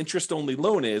doing an interest-only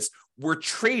loan is we're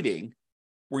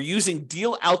using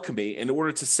deal alchemy in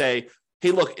order to say,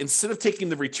 hey, look, instead of taking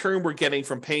the return we're getting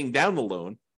from paying down the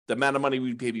loan, the amount of money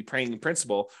we'd be paying in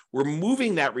principal, we're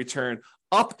moving that return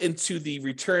up into the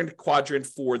return quadrant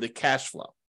for the cash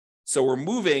flow. So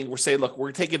we're saying, look,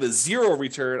 we're taking a 0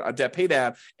 return on debt pay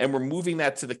down, and we're moving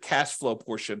that to the cash flow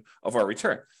portion of our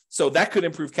return. So that could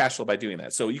improve cash flow by doing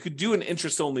that. So you could do an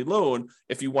interest-only loan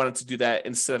if you wanted to do that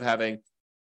instead of having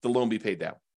the loan be paid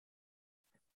down.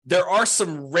 There are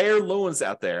some rare loans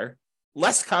out there,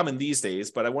 less common these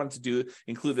days, but I wanted to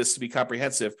include this to be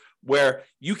comprehensive, where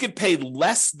you can pay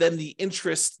less than the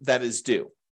interest that is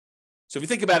due. So if you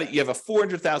think about it, you have a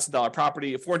 $400,000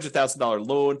 property, a $400,000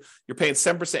 loan, you're paying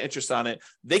 7% interest on it.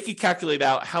 They can calculate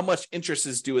out how much interest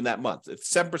is due in that month. It's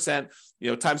 7%,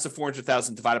 times the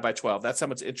 400,000 divided by 12. That's how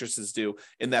much interest is due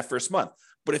in that first month.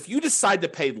 But if you decide to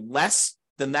pay less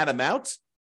than that amount,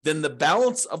 then the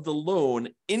balance of the loan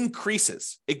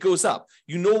increases. It goes up.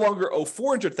 You no longer owe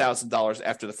 $400,000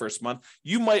 after the first month.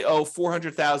 You might owe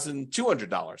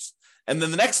 $400,200. And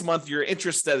then the next month, your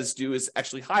interest that is due is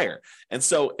actually higher. And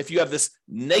so if you have this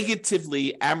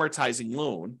negatively amortizing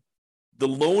loan, the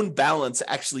loan balance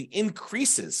actually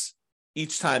increases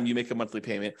each time you make a monthly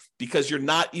payment because you're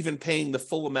not even paying the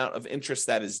full amount of interest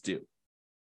that is due,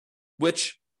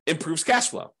 which improves cash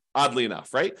flow, oddly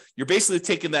enough, right? You're basically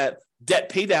taking that debt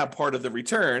pay down part of the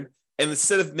return, and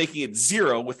instead of making it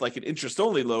zero with like an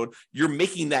interest-only loan, you're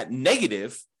making that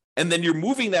negative, and then you're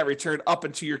moving that return up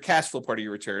into your cash flow part of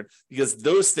your return, because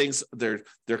those things, they're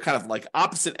kind of like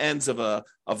opposite ends of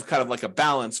kind of like a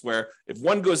balance where if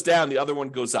one goes down, the other one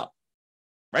goes up,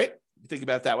 right? You think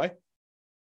about it that way.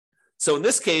 So in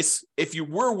this case, if you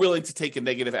were willing to take a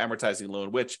negative amortizing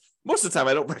loan, which most of the time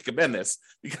I don't recommend this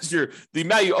because the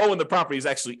amount you owe in the property is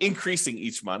actually increasing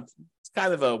each month. It's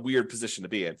kind of a weird position to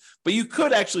be in, but you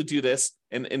could actually do this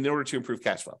in order to improve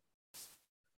cash flow.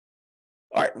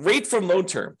 All right, rate from loan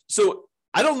term. So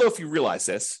I don't know if you realize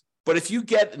this, but if you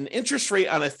get an interest rate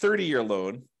on a 30-year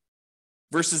loan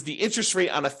versus the interest rate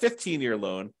on a 15-year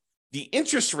loan, the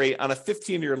interest rate on a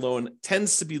 15-year loan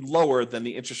tends to be lower than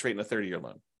the interest rate in a 30-year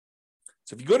loan.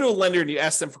 So if you go to a lender and you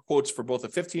ask them for quotes for both a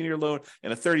 15-year loan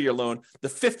and a 30-year loan, the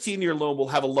 15-year loan will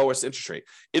have a lowest interest rate.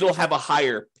 It'll have a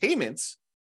higher payments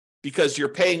because you're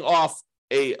paying off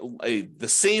the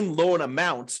same loan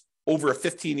amount over a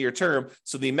 15-year term.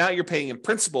 So the amount you're paying in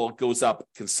principal goes up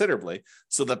considerably.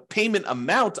 So the payment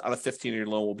amount on a 15-year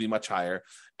loan will be much higher,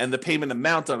 and the payment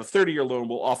amount on a 30-year loan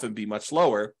will often be much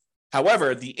lower.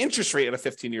 However, the interest rate on a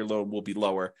 15-year loan will be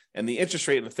lower, and the interest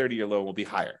rate on a 30-year loan will be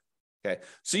higher. Okay,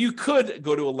 so you could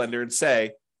go to a lender and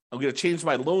say, I'm going to change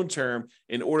my loan term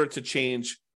in order to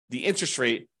change the interest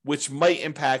rate, which might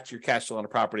impact your cash flow on a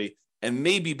property and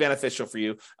may be beneficial for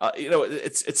you.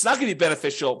 It's not going to be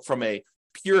beneficial from a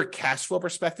pure cash flow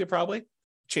perspective, probably,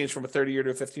 change from a 30-year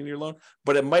to a 15-year loan,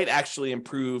 but it might actually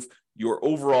improve your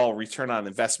overall return on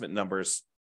investment numbers,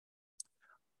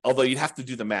 although you'd have to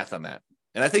do the math on that.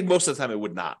 And I think most of the time it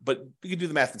would not, but you can do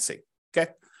the math and see.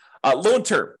 Okay, loan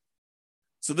term.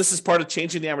 So this is part of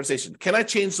changing the amortization. Can I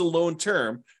change the loan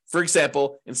term? For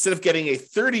example, instead of getting a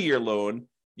 30-year loan,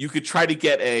 you could try to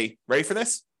get ready for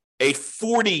this? A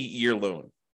 40-year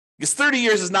loan. Because 30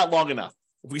 years is not long enough.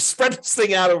 If we spread this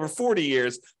thing out over 40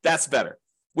 years, that's better,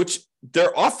 which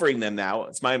they're offering them now.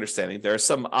 It's my understanding. There are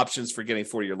some options for getting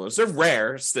 40-year loans. They're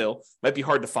rare still, might be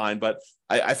hard to find, but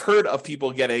I've heard of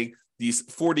people getting these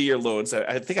 40-year loans.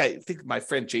 I think my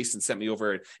friend Jason sent me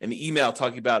over an email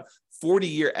talking about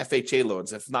 40-year FHA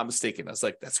loans, if I'm not mistaken. I was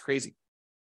like, that's crazy.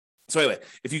 So anyway,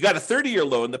 if you got a 30-year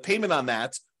loan, the payment on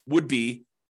that would be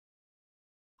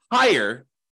higher.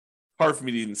 Hard for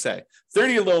me to even say.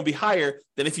 30-year loan would be higher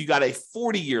than if you got a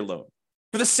 40-year loan,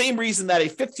 for the same reason that a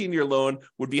 15-year loan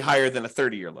would be higher than a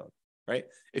 30-year loan, right?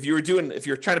 If you're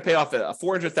trying to pay off a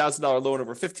 $400,000 loan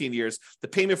over 15 years, the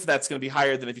payment for that's going to be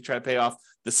higher than if you try to pay off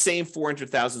the same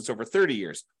 $400,000 over 30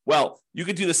 years. Well, you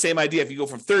could do the same idea. If you go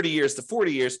from 30 years to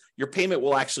 40 years, your payment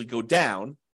will actually go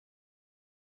down.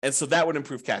 And so that would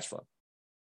improve cash flow.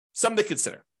 Something to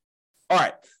consider. All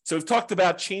right. So we've talked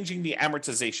about changing the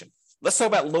amortization. Let's talk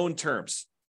about loan terms.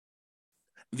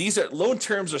 Loan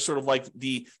terms are sort of like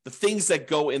the things that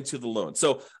go into the loan.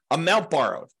 So amount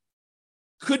borrowed.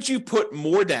 Could you put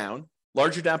more down,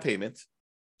 larger down payment,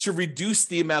 to reduce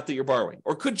the amount that you're borrowing?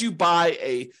 Or could you buy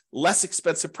a less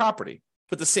expensive property,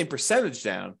 put the same percentage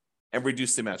down, and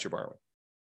reduce the amount you're borrowing?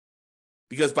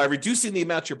 Because by reducing the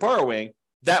amount you're borrowing,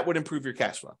 that would improve your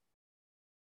cash flow.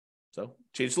 So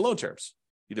change the loan terms.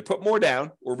 Either put more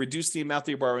down or reduce the amount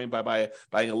that you're borrowing by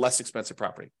buying a less expensive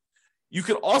property. You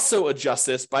could also adjust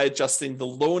this by adjusting the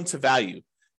loan to value.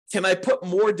 Can I put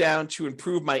more down to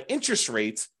improve my interest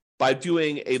rates by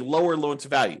doing a lower loan to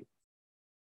value?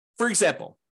 For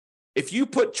example, if you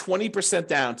put 20%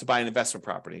 down to buy an investment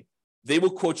property, they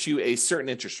will quote you a certain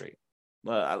interest rate.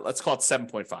 Let's call it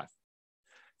 7.5.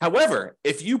 However,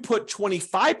 if you put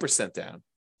 25% down,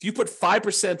 if you put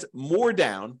 5% more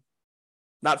down,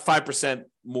 not 5%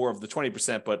 more of the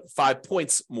 20%, but 5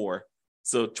 points more,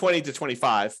 so 20 to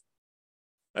 25,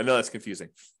 I know that's confusing.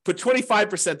 Put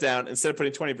 25% down instead of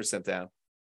putting 20% down.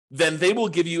 then they will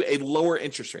give you a lower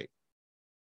interest rate.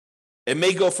 It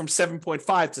may go from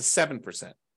 7.5 to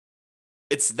 7%.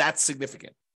 It's that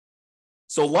significant.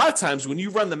 So a lot of times when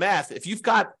you run the math, if you've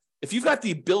got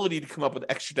the ability to come up with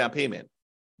extra down payment,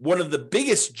 one of the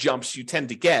biggest jumps you tend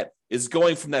to get is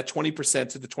going from that 20%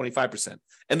 to the 25%.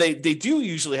 And they do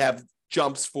usually have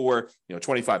jumps for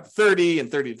 25 to 30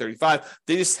 and 30 to 35.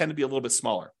 They just tend to be a little bit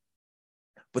smaller.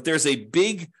 But there's a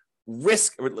big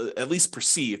risk, or at least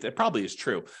perceived, it probably is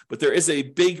true, but there is a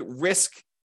big risk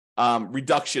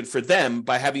reduction for them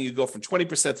by having you go from 20%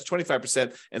 to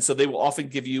 25%. And so they will often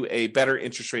give you a better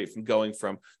interest rate from going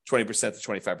from 20% to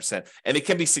 25%. And it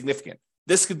can be significant.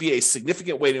 This could be a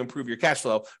significant way to improve your cash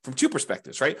flow from two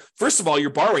perspectives, right? First of all, you're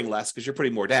borrowing less because you're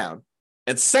putting more down.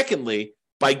 And secondly,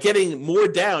 by getting more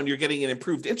down, you're getting an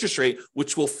improved interest rate,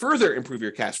 which will further improve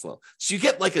your cash flow. So you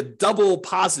get like a double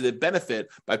positive benefit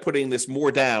by putting this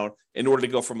more down in order to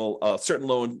go from a certain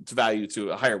loan to value to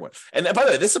a higher one. And by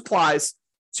the way, this applies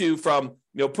to from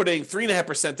putting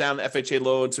 3.5% down the FHA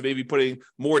loan to maybe putting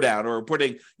more down, or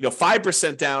putting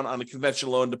 5% down on a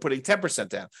conventional loan to putting 10%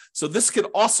 down. So this could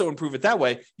also improve it that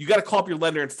way. You got to call up your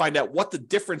lender and find out what the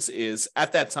difference is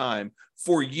at that time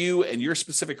for you and your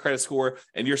specific credit score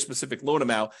and your specific loan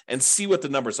amount, and see what the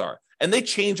numbers are. And they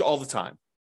change all the time.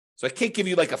 So I can't give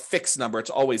you like a fixed number. It's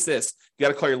always this. You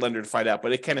got to call your lender to find out,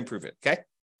 but it can improve it. Okay.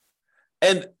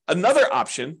 And another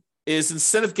option is,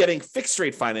 instead of getting fixed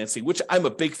rate financing, which I'm a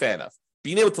big fan of,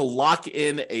 being able to lock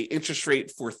in an interest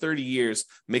rate for 30 years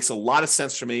makes a lot of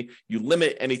sense for me. You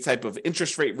limit any type of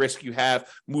interest rate risk you have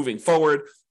moving forward.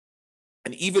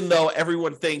 And even though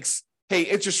everyone thinks, hey,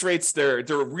 interest rates, they're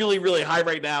really, really high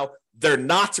right now, they're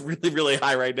not really, really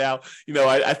high right now.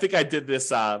 I think I did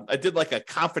this. I did like a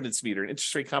confidence meter, an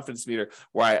interest rate confidence meter,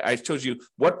 where I told you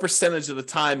what percentage of the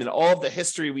time in all of the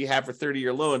history we have for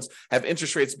 30-year loans have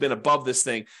interest rates been above this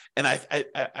thing. And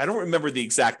I don't remember the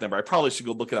exact number. I probably should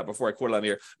go look it up before I quote it on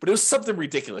here. But it was something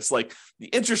ridiculous. Like the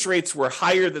interest rates were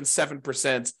higher than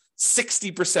 7%,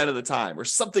 60% of the time, or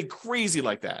something crazy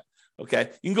like that.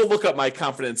 Okay, you can go look up my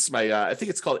confidence, I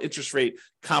think it's called interest rate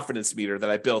confidence meter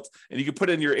that I built, and you can put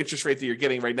in your interest rate that you're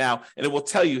getting right now, and it will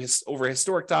tell you over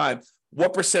historic time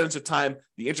what percentage of time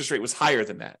the interest rate was higher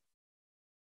than that.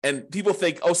 And people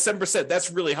think, 7%,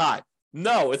 that's really high.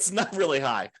 No, it's not really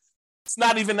high. It's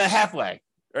not even a halfway.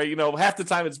 Right? Half the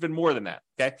time it's been more than that.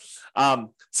 Okay,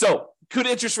 so could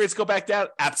interest rates go back down?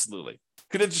 Absolutely.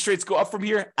 Could interest rates go up from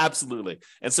here? Absolutely.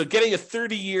 And so getting a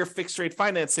 30-year fixed rate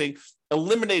financing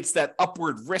eliminates that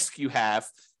upward risk you have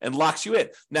and locks you in.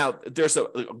 Now, there's a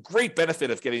great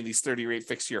benefit of getting these 30-year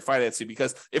fixed year financing,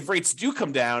 because if rates do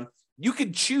come down, you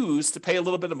can choose to pay a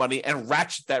little bit of money and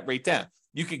ratchet that rate down.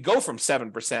 You could go from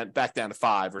 7% back down to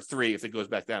 5 or 3 if it goes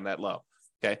back down that low.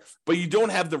 Okay. But you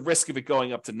don't have the risk of it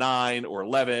going up to 9 or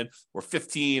 11 or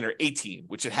 15 or 18,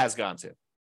 which it has gone to.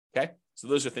 Okay. So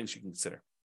those are things you can consider.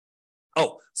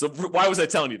 So why was I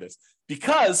telling you this?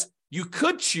 Because you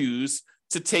could choose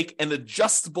to take an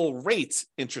adjustable rate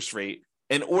interest rate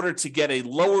in order to get a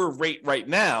lower rate right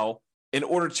now in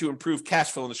order to improve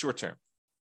cash flow in the short term.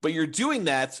 But you're doing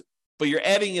that, but you're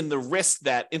adding in the risk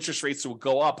that interest rates will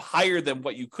go up higher than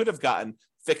what you could have gotten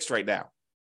fixed right now.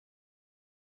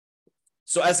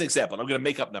 So as an example, I'm going to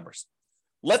make up numbers.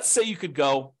 Let's say you could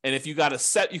go, and if you got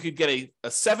you could get a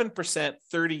 7%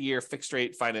 30-year fixed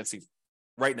rate financing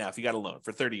right now if you got a loan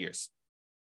for 30 years.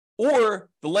 Or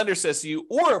the lender says to you,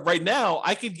 or right now,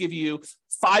 I could give you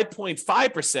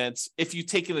 5.5% if you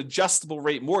take an adjustable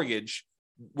rate mortgage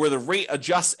where the rate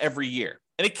adjusts every year.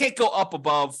 And it can't go up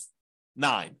above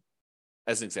 9,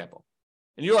 as an example.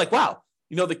 And you're like, wow,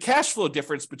 the cash flow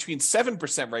difference between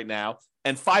 7% right now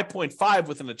and 5.5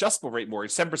 with an adjustable rate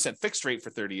mortgage, 7% fixed rate for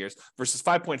 30 years versus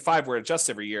 5.5 where it adjusts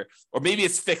every year, or maybe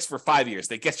it's fixed for 5 years.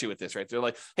 They get you with this, right? They're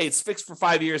like, hey, it's fixed for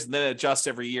 5 years and then it adjusts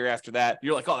every year after that.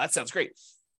 You're like, oh, that sounds great.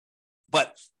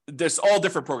 But there's all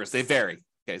different programs. They vary.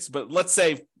 Okay, but let's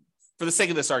say, for the sake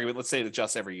of this argument, let's say it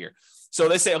adjusts every year. So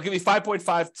they say, I'll give you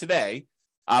 5.5 today,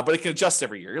 but it can adjust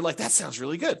every year. You're like, that sounds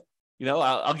really good.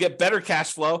 I'll get better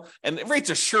cash flow, and the rates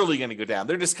are surely going to go down.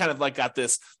 They're just kind of like got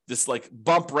this like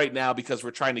bump right now because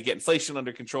we're trying to get inflation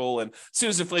under control. And as soon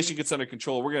as inflation gets under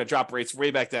control, we're going to drop rates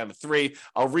way back down to 3.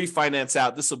 I'll refinance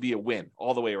out. This will be a win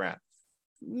all the way around.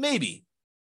 Maybe.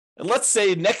 And let's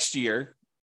say next year,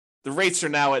 the rates are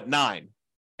now at 9.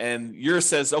 And yours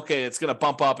says, okay, it's going to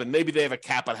bump up, and maybe they have a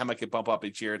cap on how much it bump up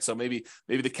each year. And so maybe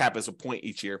the cap is a point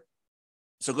each year.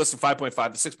 So it goes from 5.5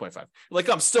 to 6.5. You're like,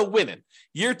 I'm still winning.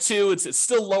 Year 2, it's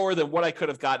still lower than what I could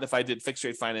have gotten if I did fixed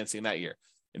rate financing that year.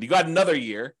 And you got another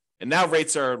year, and now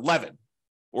rates are 11.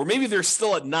 Or maybe they're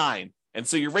still at 9. And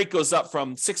so your rate goes up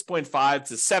from 6.5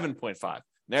 to 7.5.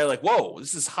 Now you're like, whoa,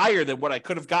 this is higher than what I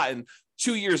could have gotten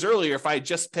 2 years earlier if I had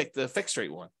just picked the fixed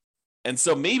rate one. And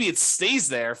so maybe it stays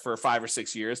there for 5 or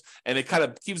 6 years and it kind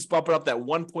of keeps bumping up that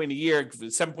 1 point a year.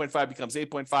 7.5 becomes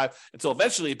 8.5 until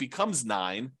eventually it becomes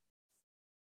 9.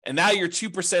 And now you're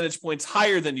 2 percentage points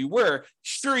higher than you were.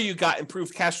 Sure, you got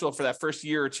improved cash flow for that first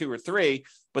year or 2 or 3,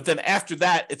 but then after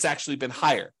that, it's actually been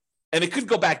higher. And it could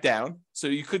go back down. So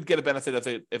you could get a benefit of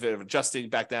it if it adjusting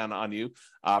back down on you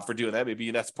for doing that. Maybe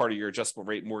that's part of your adjustable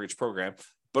rate mortgage program.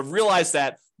 But realize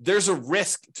that there's a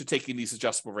risk to taking these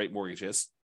adjustable rate mortgages.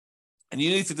 And you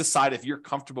need to decide if you're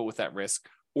comfortable with that risk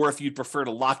or if you'd prefer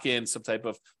to lock in some type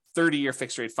of 30-year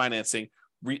fixed rate financing,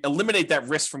 eliminate that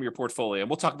risk from your portfolio. And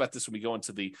we'll talk about this when we go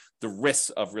into the risks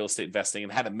of real estate investing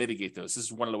and how to mitigate those. This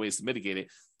is one of the ways to mitigate it.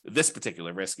 This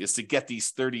particular risk is to get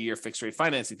these 30-year fixed rate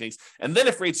financing things. And then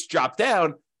if rates drop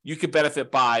down, you could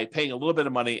benefit by paying a little bit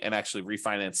of money and actually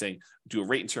refinancing, do a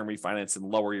rate and term refinance and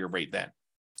lower your rate then.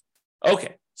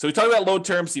 Okay, so we talked about loan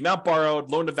terms, the amount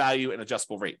borrowed, loan to value, and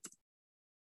adjustable rate.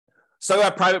 Let's talk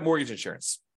about private mortgage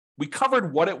insurance. We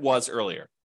covered what it was earlier,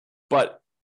 but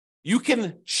you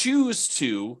can choose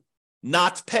to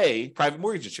not pay private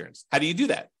mortgage insurance. How do you do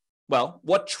that? Well,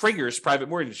 what triggers private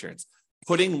mortgage insurance?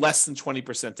 Putting less than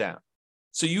 20% down.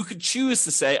 So you could choose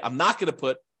to say, I'm not going to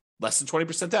put less than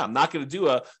 20% down. I'm not going to do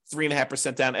a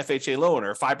 3.5% down FHA loan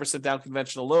or a 5% down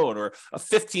conventional loan or a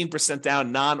 15%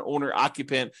 down non-owner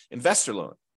occupant investor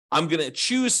loan. I'm going to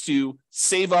choose to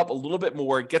save up a little bit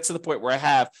more, get to the point where I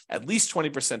have at least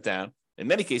 20% down, in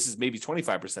many cases, maybe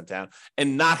 25% down,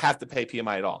 and not have to pay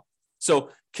PMI at all. So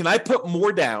can I put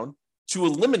more down to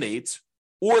eliminate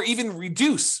or even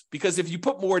reduce? Because if you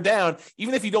put more down,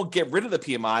 even if you don't get rid of the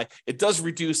PMI, it does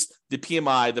reduce the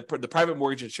PMI, the private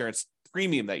mortgage insurance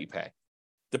premium that you pay.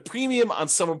 The premium on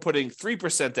someone putting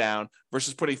 3% down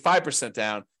versus putting 5%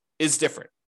 down is different.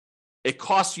 It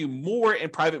costs you more in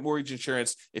private mortgage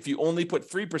insurance if you only put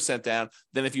 3% down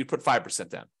than if you put 5%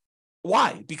 down.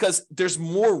 Why? Because there's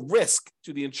more risk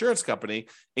to the insurance company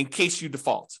in case you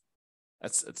default.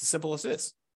 It's as simple as it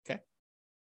is, okay?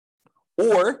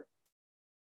 Or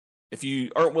if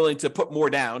you aren't willing to put more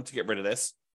down to get rid of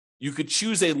this, you could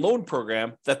choose a loan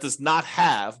program that does not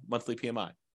have monthly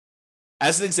PMI.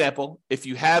 As an example, if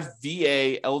you have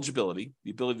VA eligibility,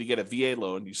 the ability to get a VA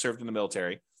loan, you served in the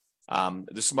military,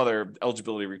 there's some other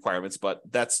eligibility requirements, but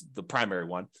that's the primary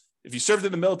one. If you served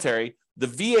in the military, the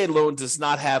VA loan does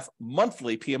not have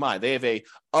monthly PMI. They have a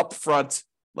upfront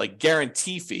like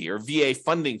guarantee fee or VA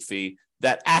funding fee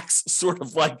that acts sort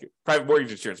of like private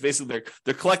mortgage insurance. Basically,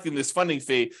 they're collecting this funding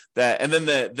fee and then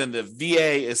the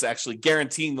VA is actually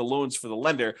guaranteeing the loans for the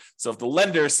lender. So if the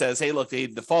lender says, hey, look, they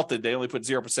defaulted, they only put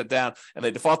 0% down and they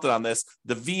defaulted on this,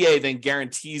 the VA then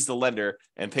guarantees the lender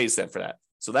and pays them for that.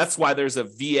 So that's why there's a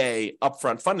VA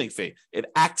upfront funding fee. It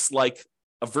acts like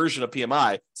a version of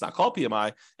PMI. It's not called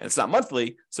PMI and it's not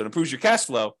monthly, so it improves your cash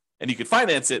flow and you can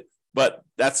finance it, but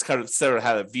that's kind of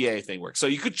how the VA thing works. So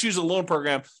you could choose a loan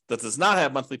program that does not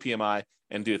have monthly PMI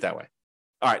and do it that way.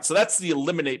 All right, so that's the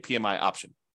eliminate PMI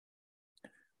option.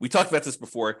 We talked about this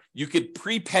before. You could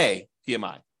prepay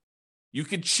PMI. You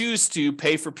could choose to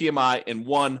pay for PMI in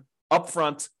one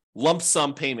upfront lump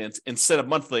sum payment instead of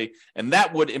monthly, and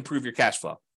that would improve your cash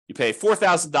flow. You pay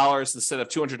 $4,000 instead of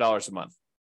 $200 a month.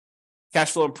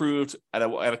 Cash flow improved at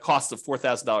a cost of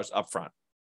 $4,000 upfront.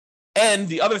 And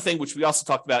the other thing, which we also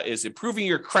talked about, is improving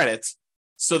your credit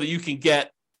so that you can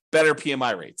get better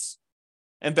PMI rates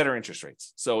and better interest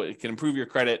rates. So it can improve your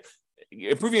credit.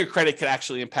 Improving your credit can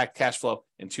actually impact cash flow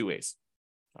in 2 ways.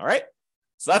 All right.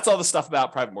 So that's all the stuff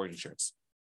about private mortgage insurance.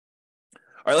 All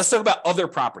right, let's talk about other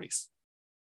properties.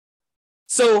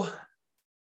 So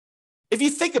if you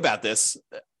think about this,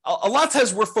 a lot of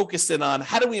times we're focused in on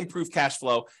how do we improve cash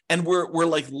flow, and we're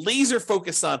like laser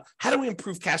focused on how do we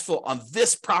improve cash flow on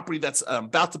this property that's I'm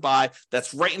about to buy,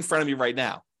 that's right in front of me right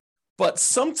now. But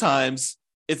sometimes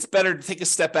it's better to take a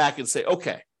step back and say,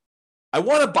 okay, I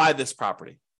want to buy this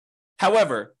property.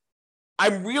 However,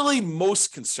 I'm really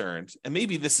most concerned, and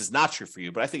maybe this is not true for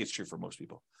you, but I think it's true for most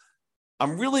people.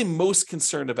 I'm really most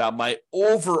concerned about my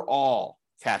overall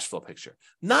cash flow picture,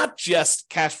 not just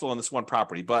cash flow on this one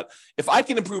property, but if I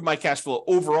can improve my cash flow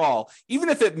overall, even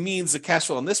if it means the cash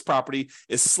flow on this property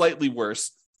is slightly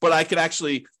worse, but I could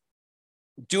actually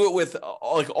do it with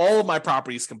like all of my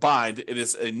properties combined, it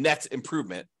is a net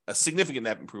improvement, a significant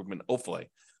net improvement, hopefully,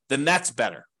 then that's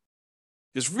better.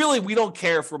 Because really, we don't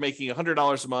care if we're making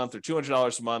 $100 a month or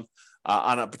 $200 a month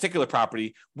on a particular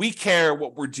property. We care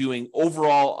what we're doing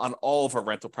overall on all of our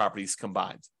rental properties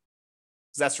combined.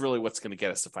 That's really what's going to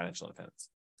get us to financial independence.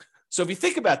 So if you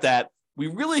think about that, we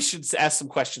really should ask some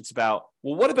questions about,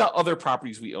 well, what about other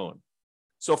properties we own?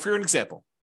 So for an example,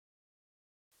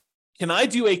 can I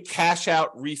do a cash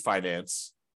out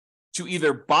refinance to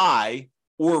either buy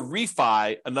or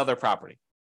refi another property?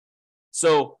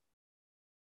 So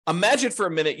imagine for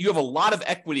a minute, you have a lot of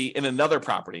equity in another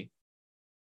property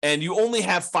and you only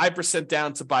have 5%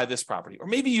 down to buy this property. Or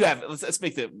maybe you have, let's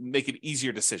make an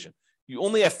easier decision. You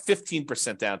only have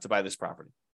 15% down to buy this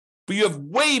property, but you have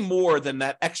way more than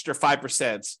that extra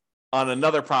 5% on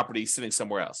another property sitting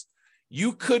somewhere else.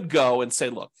 You could go and say,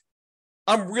 look,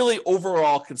 I'm really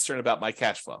overall concerned about my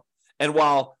cash flow. And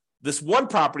while this one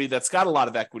property that's got a lot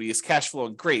of equity is cash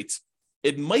flowing great,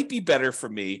 it might be better for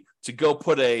me to go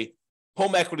put a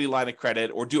home equity line of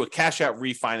credit or do a cash out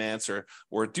refinance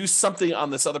or do something on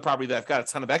this other property that I've got a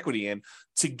ton of equity in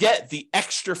to get the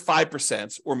extra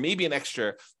 5% or maybe an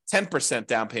extra 10%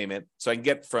 down payment. So I can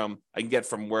get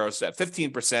from where I was at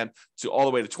 15% to all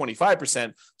the way to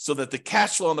 25% so that the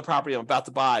cash flow on the property I'm about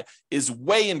to buy is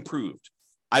way improved.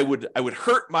 I would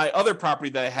hurt my other property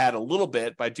that I had a little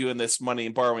bit by doing this money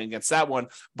and borrowing against that one,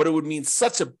 but it would mean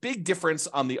such a big difference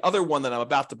on the other one that I'm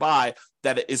about to buy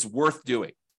that it is worth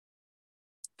doing.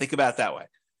 Think about it that way.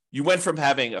 You went from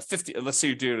having let's say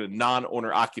you're doing a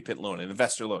non-owner occupant loan, an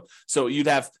investor loan. So you'd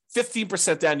have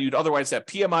 15% down, you'd otherwise have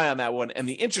PMI on that one, and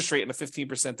the interest rate in a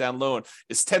 15% down loan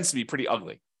tends to be pretty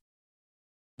ugly.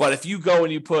 But if you go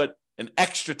and you put an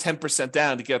extra 10%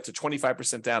 down to get up to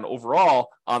 25% down overall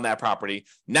on that property,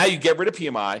 now you get rid of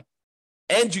PMI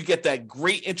and you get that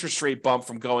great interest rate bump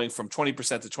from going from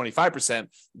 20% to 25%,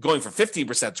 going from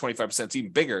 15% to 25% is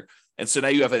even bigger. And so now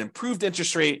you have an improved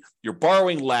interest rate, you're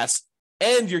borrowing less,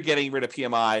 and you're getting rid of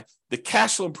PMI. The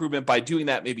cash flow improvement by doing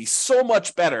that may be so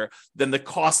much better than the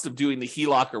cost of doing the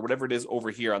HELOC or whatever it is over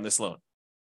here on this loan.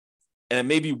 And it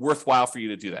may be worthwhile for you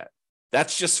to do that.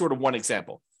 That's just sort of one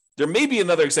example. There may be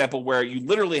another example where you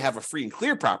literally have a free and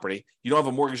clear property, you don't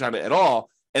have a mortgage on it at all,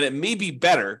 and it may be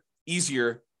better,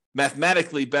 easier,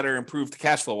 mathematically better, improved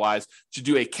cash flow wise to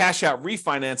do a cash out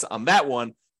refinance on that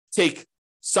one, take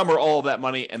some or all of that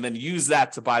money, and then use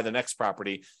that to buy the next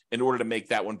property in order to make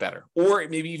that one better. Or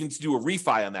maybe even to do a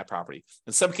refi on that property.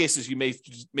 In some cases, you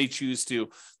may choose to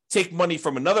take money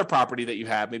from another property that you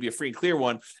have, maybe a free and clear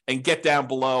one, and get down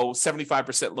below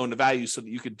 75% loan to value so that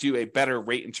you could do a better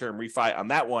rate and term refi on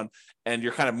that one. And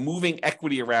you're kind of moving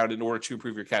equity around in order to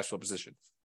improve your cash flow position.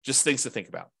 Just things to think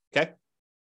about, okay?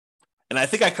 And I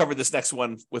think I covered this next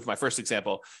one with my first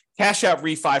example, cash out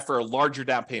refi for a larger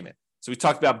down payment. So we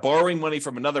talked about borrowing money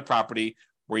from another property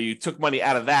where you took money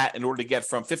out of that in order to get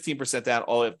from 15% down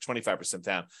all the way up to 25%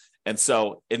 down. And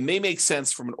so it may make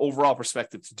sense from an overall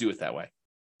perspective to do it that way.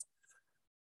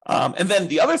 And then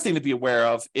the other thing to be aware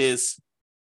of is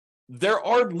there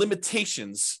are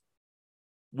limitations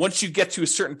once you get to a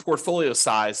certain portfolio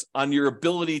size on your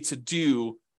ability to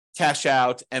do cash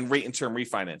out and rate and term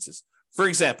refinances. For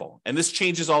example, and this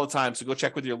changes all the time, so go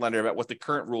check with your lender about what the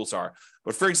current rules are.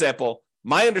 But for example,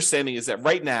 my understanding is that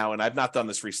right now, and I've not done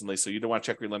this recently, so you don't want to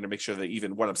check with your lender, make sure that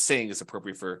even what I'm saying is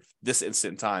appropriate for this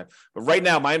instant in time. But right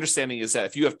now, my understanding is that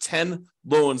if you have 10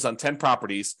 loans on 10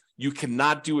 properties, you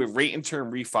cannot do a rate and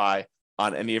term refi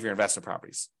on any of your investment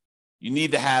properties. You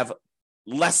need to have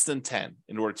less than 10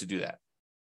 in order to do that.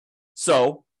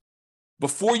 So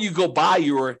before you go buy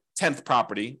your 10th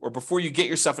property, or before you get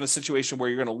yourself in a situation where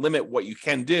you're going to limit what you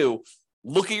can do,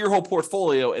 look at your whole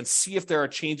portfolio and see if there are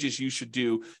changes you should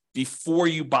do before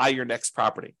you buy your next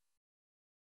property.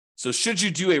 So should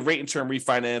you do a rate and term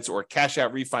refinance or a cash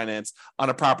out refinance on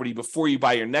a property before you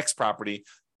buy your next property,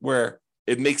 where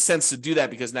it makes sense to do that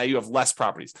because now you have less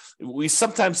properties. We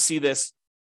sometimes see this,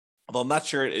 although I'm not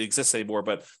sure it exists anymore,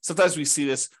 but sometimes we see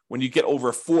this when you get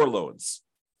over 4 loans.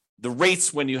 The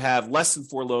rates when you have less than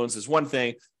 4 loans is one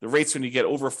thing. The rates when you get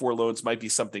over 4 loans might be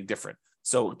something different.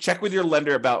 So check with your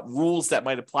lender about rules that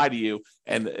might apply to you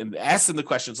and ask them the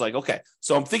questions like, okay,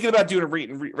 so I'm thinking about doing a rate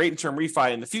and term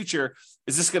refi in the future.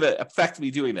 Is this going to affect me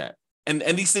doing that? And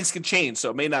these things can change.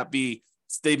 So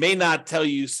they may not tell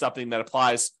you something that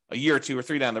applies a year or 2 or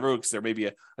 3 down the road because there may be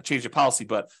a change of policy,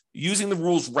 but using the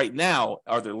rules right now,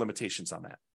 are there limitations on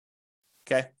that?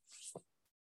 Okay.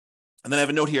 And then I have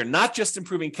a note here, not just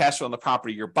improving cash flow on the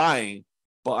property you're buying,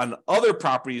 but on other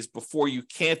properties before you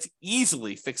can't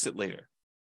easily fix it later.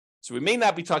 So we may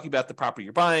not be talking about the property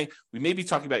you're buying. We may be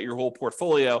talking about your whole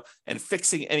portfolio and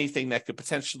fixing anything that could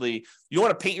potentially, you don't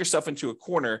want to paint yourself into a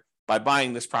corner by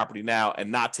buying this property now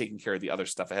and not taking care of the other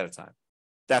stuff ahead of time.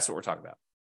 That's what we're talking about.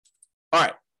 All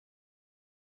right.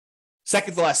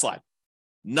 Second to last slide.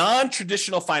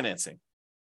 Non-traditional financing.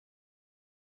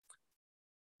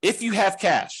 If you have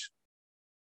cash,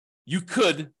 you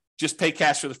could just pay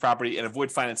cash for this property and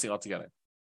avoid financing altogether.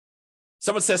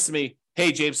 Someone says to me,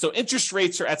 hey, James, so interest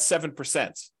rates are at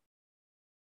 7%.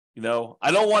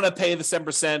 I don't want to pay the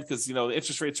 7% because, the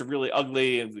interest rates are really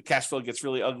ugly and the cash flow gets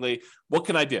really ugly. What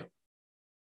can I do?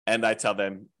 And I tell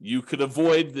them, you could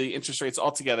avoid the interest rates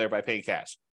altogether by paying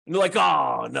cash. And they're like,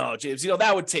 oh, no, James,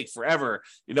 that would take forever.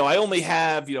 I only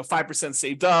have, 5%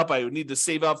 saved up. I would need to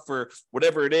save up for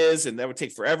whatever it is. And that would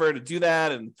take forever to do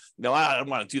that. And, I don't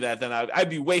want to do that. Then I'd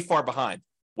be way far behind.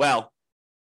 Well,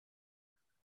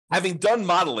 having done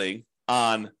modeling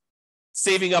on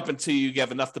saving up until you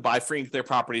have enough to buy free and clear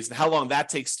properties and how long that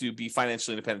takes to be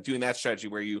financially independent, doing that strategy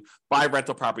where you buy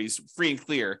rental properties free and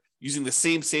clear using the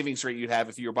same savings rate you'd have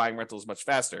if you were buying rentals much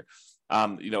faster,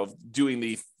 doing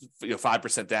the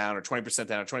 5% down or 20%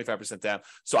 down or 25% down.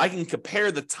 So I can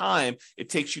compare the time it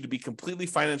takes you to be completely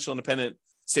financially independent,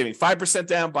 saving 5%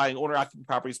 down, buying owner-occupied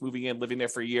properties, moving in, living there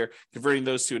for a year, converting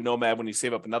those to a nomad when you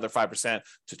save up another 5%,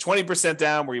 to 20%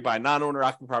 down where you buy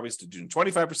non-owner-occupied properties, to doing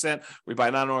 25% where you buy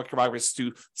non-owner-occupied properties,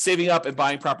 to saving up and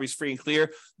buying properties free and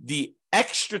clear. The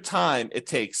extra time it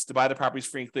takes to buy the properties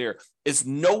free and clear is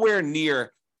nowhere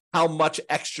near how much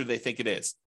extra they think it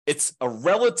is. It's a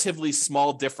relatively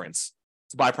small difference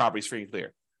to buy properties free and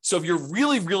clear. So if you're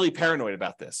really, really paranoid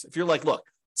about this, if you're like, look,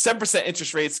 7%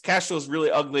 interest rates, cash flow is really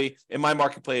ugly in my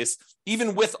marketplace,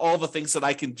 even with all the things that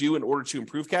I can do in order to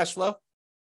improve cash flow,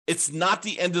 it's not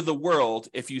the end of the world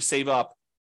if you save up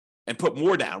and put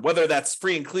more down, whether that's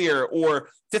free and clear or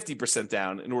 50%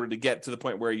 down in order to get to the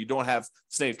point where you don't have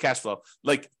negative cash flow.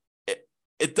 Like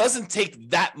it doesn't take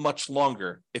that much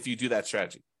longer if you do that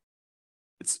strategy.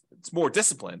 It's more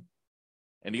discipline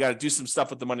and you got to do some stuff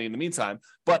with the money in the meantime.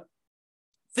 But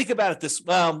think about it this,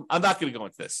 well, I'm not going to go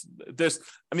into this.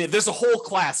 There's a whole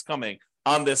class coming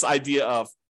on this idea of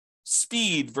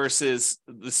speed versus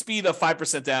the speed of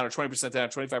 5% down or 20% down,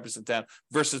 25% down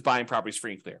versus buying properties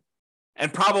free and clear.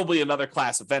 And probably another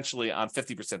class eventually on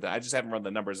 50% down. I just haven't run the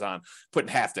numbers on putting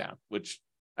half down, which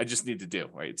I just need to do,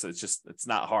 right? So it's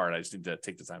not hard. I just need to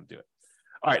take the time to do it.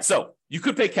 All right. So you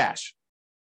could pay cash,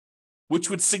 which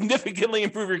would significantly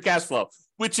improve your cash flow,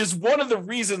 which is one of the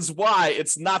reasons why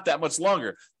it's not that much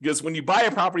longer. Because when you buy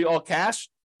a property all cash,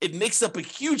 it makes up a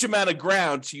huge amount of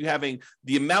ground to you having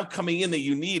the amount coming in that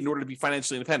you need in order to be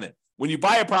financially independent. When you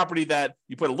buy a property that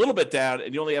you put a little bit down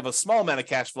and you only have a small amount of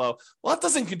cash flow, well, that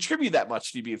doesn't contribute that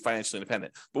much to you being financially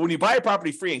independent. But when you buy a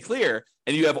property free and clear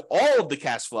and you have all of the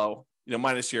cash flow,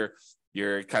 minus your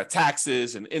kind of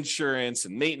taxes and insurance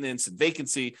and maintenance and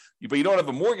vacancy, but you don't have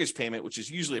a mortgage payment, which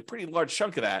is usually a pretty large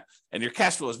chunk of that, and your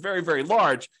cash flow is very, very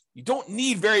large, you don't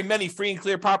need very many free and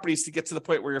clear properties to get to the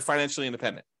point where you're financially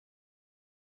independent.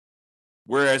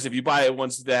 Whereas if you buy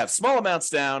ones that have small amounts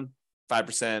down,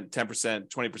 5%, 10%,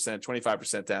 20%,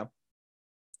 25% down,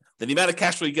 then the amount of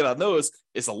cash flow you get on those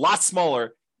is a lot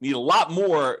smaller. You need a lot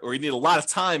more, or you need a lot of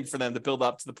time for them to build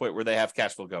up to the point where they have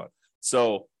cash flow going.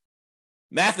 So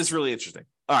math is really interesting.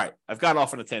 All right, I've gotten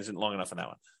off on a tangent long enough on that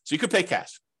one. So you could pay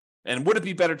cash. And would it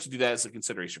be better to do that as a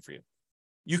consideration for you?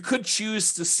 You could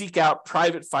choose to seek out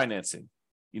private financing.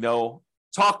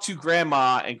 Talk to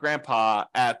grandma and grandpa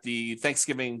at the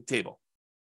Thanksgiving table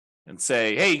and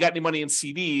say, hey, you got any money in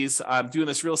CDs? I'm doing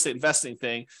this real estate investing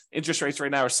thing. Interest rates right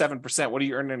now are 7%. What are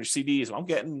you earning on your CDs? Well, I'm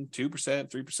getting 2%,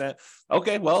 3%.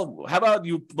 Okay, well, how about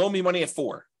you loan me money at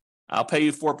 4%? I'll pay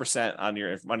you 4% on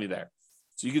your money there.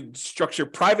 So you could structure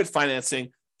private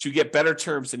financing to get better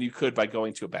terms than you could by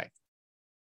going to a bank.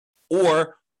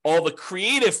 Or all the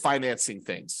creative financing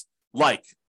things like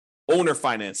owner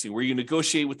financing, where you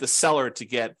negotiate with the seller to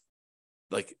get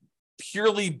like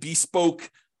purely bespoke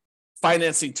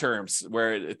financing terms,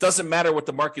 where it doesn't matter what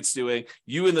the market's doing.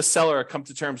 You and the seller come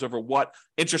to terms over what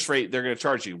interest rate they're going to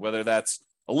charge you, whether that's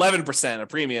 11% a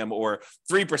premium or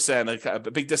 3%,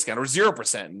 a big discount, or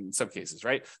 0% in some cases,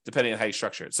 right? Depending on how you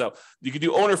structure it. So you could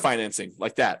do owner financing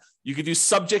like that. You could do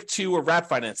subject to or wrap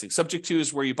financing. Subject to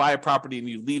is where you buy a property and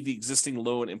you leave the existing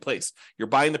loan in place. You're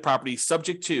buying the property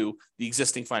subject to the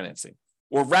existing financing.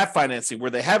 Or wrap financing,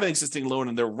 where they have an existing loan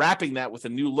and they're wrapping that with a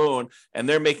new loan and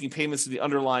they're making payments to the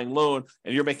underlying loan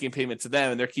and you're making a payment to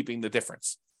them and they're keeping the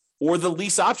difference. Or the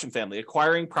lease option family,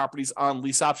 acquiring properties on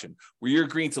lease option, where you're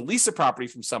agreeing to lease a property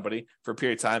from somebody for a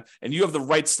period of time, and you have the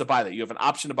rights to buy that. You have an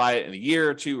option to buy it in a year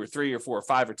or 2 or 3 or 4 or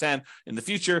 5 or 10 in the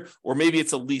future. Or maybe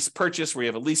it's a lease purchase where you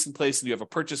have a lease in place and you have a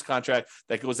purchase contract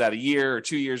that goes out a year or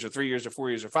 2 years or 3 years or 4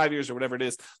 years or 5 years or whatever it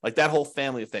is, like that whole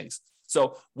family of things.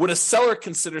 So would a seller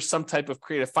consider some type of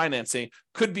creative financing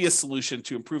could be a solution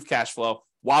to improve cash flow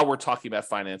while we're talking about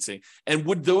financing? And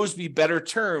would those be better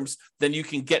terms than you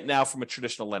can get now from a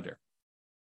traditional lender?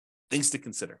 Things to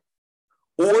consider.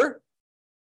 Or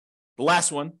the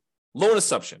last one, loan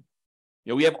assumption.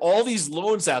 We have all these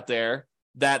loans out there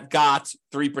that got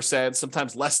 3%,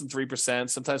 sometimes less than 3%,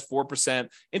 sometimes 4%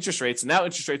 interest rates. And now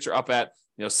interest rates are up at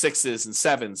 6s and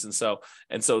 7s.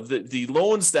 And so the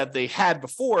loans that they had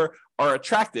before are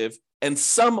attractive, and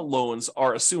some loans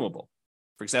are assumable.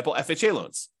 For example, FHA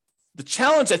loans. The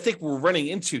challenge I think we're running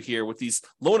into here with these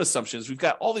loan assumptions, we've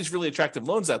got all these really attractive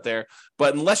loans out there,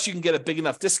 but unless you can get a big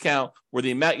enough discount where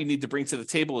the amount you need to bring to the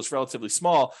table is relatively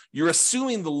small, you're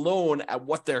assuming the loan at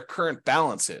what their current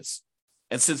balance is.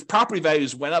 And since property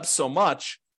values went up so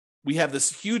much, we have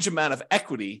this huge amount of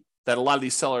equity that a lot of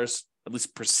these sellers at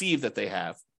least perceive that they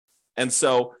have. And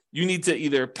so you need to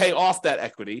either pay off that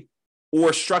equity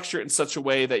or structure it in such a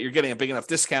way that you're getting a big enough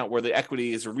discount where the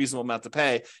equity is a reasonable amount to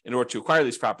pay in order to acquire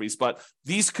these properties. But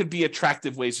these could be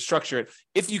attractive ways to structure it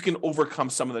if you can overcome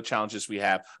some of the challenges we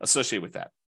have associated with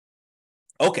that.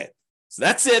 Okay, so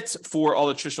that's it for all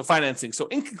the traditional financing. So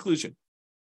in conclusion,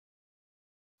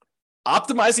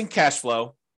 optimizing cash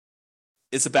flow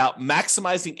is about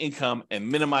maximizing income and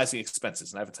minimizing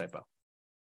expenses. And I have a typo.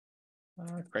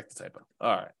 Correct the typo.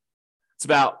 All right. It's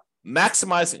about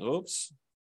maximizing,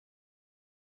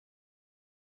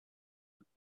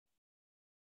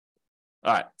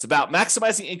 All right. It's about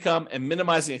maximizing income and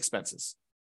minimizing expenses.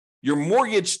 Your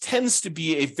mortgage tends to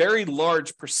be a very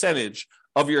large percentage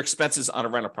of your expenses on a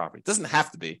rental property. It doesn't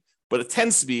have to be, but it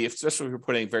tends to be, especially if you're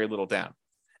putting very little down.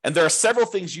 And there are several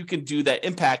things you can do that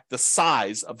impact the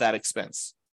size of that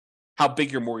expense, how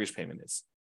big your mortgage payment is.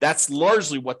 That's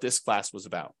largely what this class was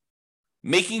about.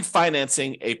 Making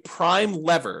financing a prime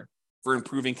lever for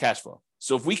improving cash flow.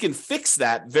 So if we can fix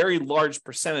that very large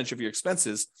percentage of your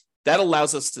expenses, that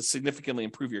allows us to significantly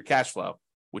improve your cash flow,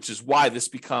 which is why this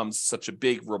becomes such a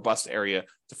big, robust area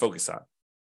to focus on.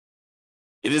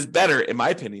 It is better, in my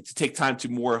opinion, to take time to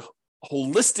more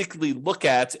holistically look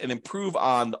at and improve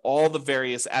on all the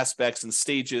various aspects and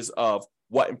stages of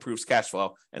what improves cash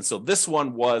flow. And so this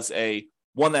one was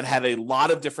one that had a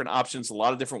lot of different options, a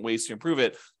lot of different ways to improve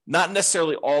it. Not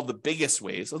necessarily all the biggest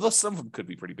ways, although some of them could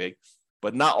be pretty big,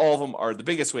 but not all of them are the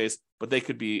biggest ways, but they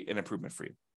could be an improvement for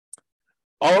you.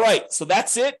 All right, so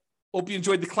that's it. Hope you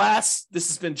enjoyed the class. This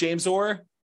has been James Orr.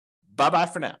 Bye-bye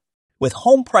for now. With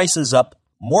home prices up,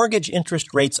 mortgage interest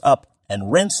rates up,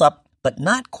 and rents up, but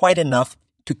not quite enough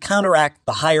to counteract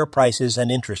the higher prices and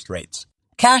interest rates.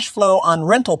 Cash flow on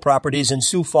rental properties in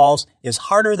Sioux Falls is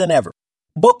harder than ever.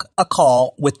 Book a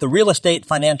call with the Real Estate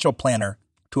Financial Planner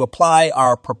to apply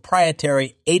our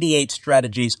proprietary 88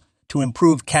 strategies to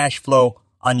improve cash flow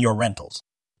on your rentals.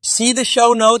 See the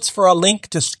show notes for a link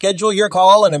to schedule your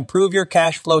call and improve your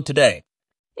cash flow today.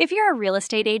 If you're a real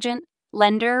estate agent,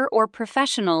 lender, or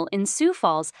professional in Sioux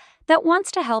Falls that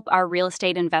wants to help our real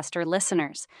estate investor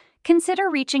listeners, consider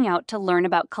reaching out to learn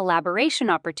about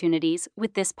collaboration opportunities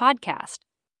with this podcast.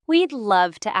 We'd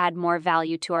love to add more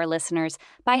value to our listeners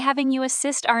by having you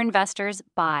assist our investors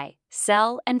buy,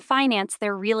 sell, and finance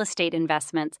their real estate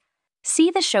investments. See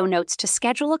the show notes to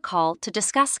schedule a call to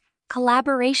discuss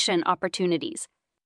collaboration opportunities.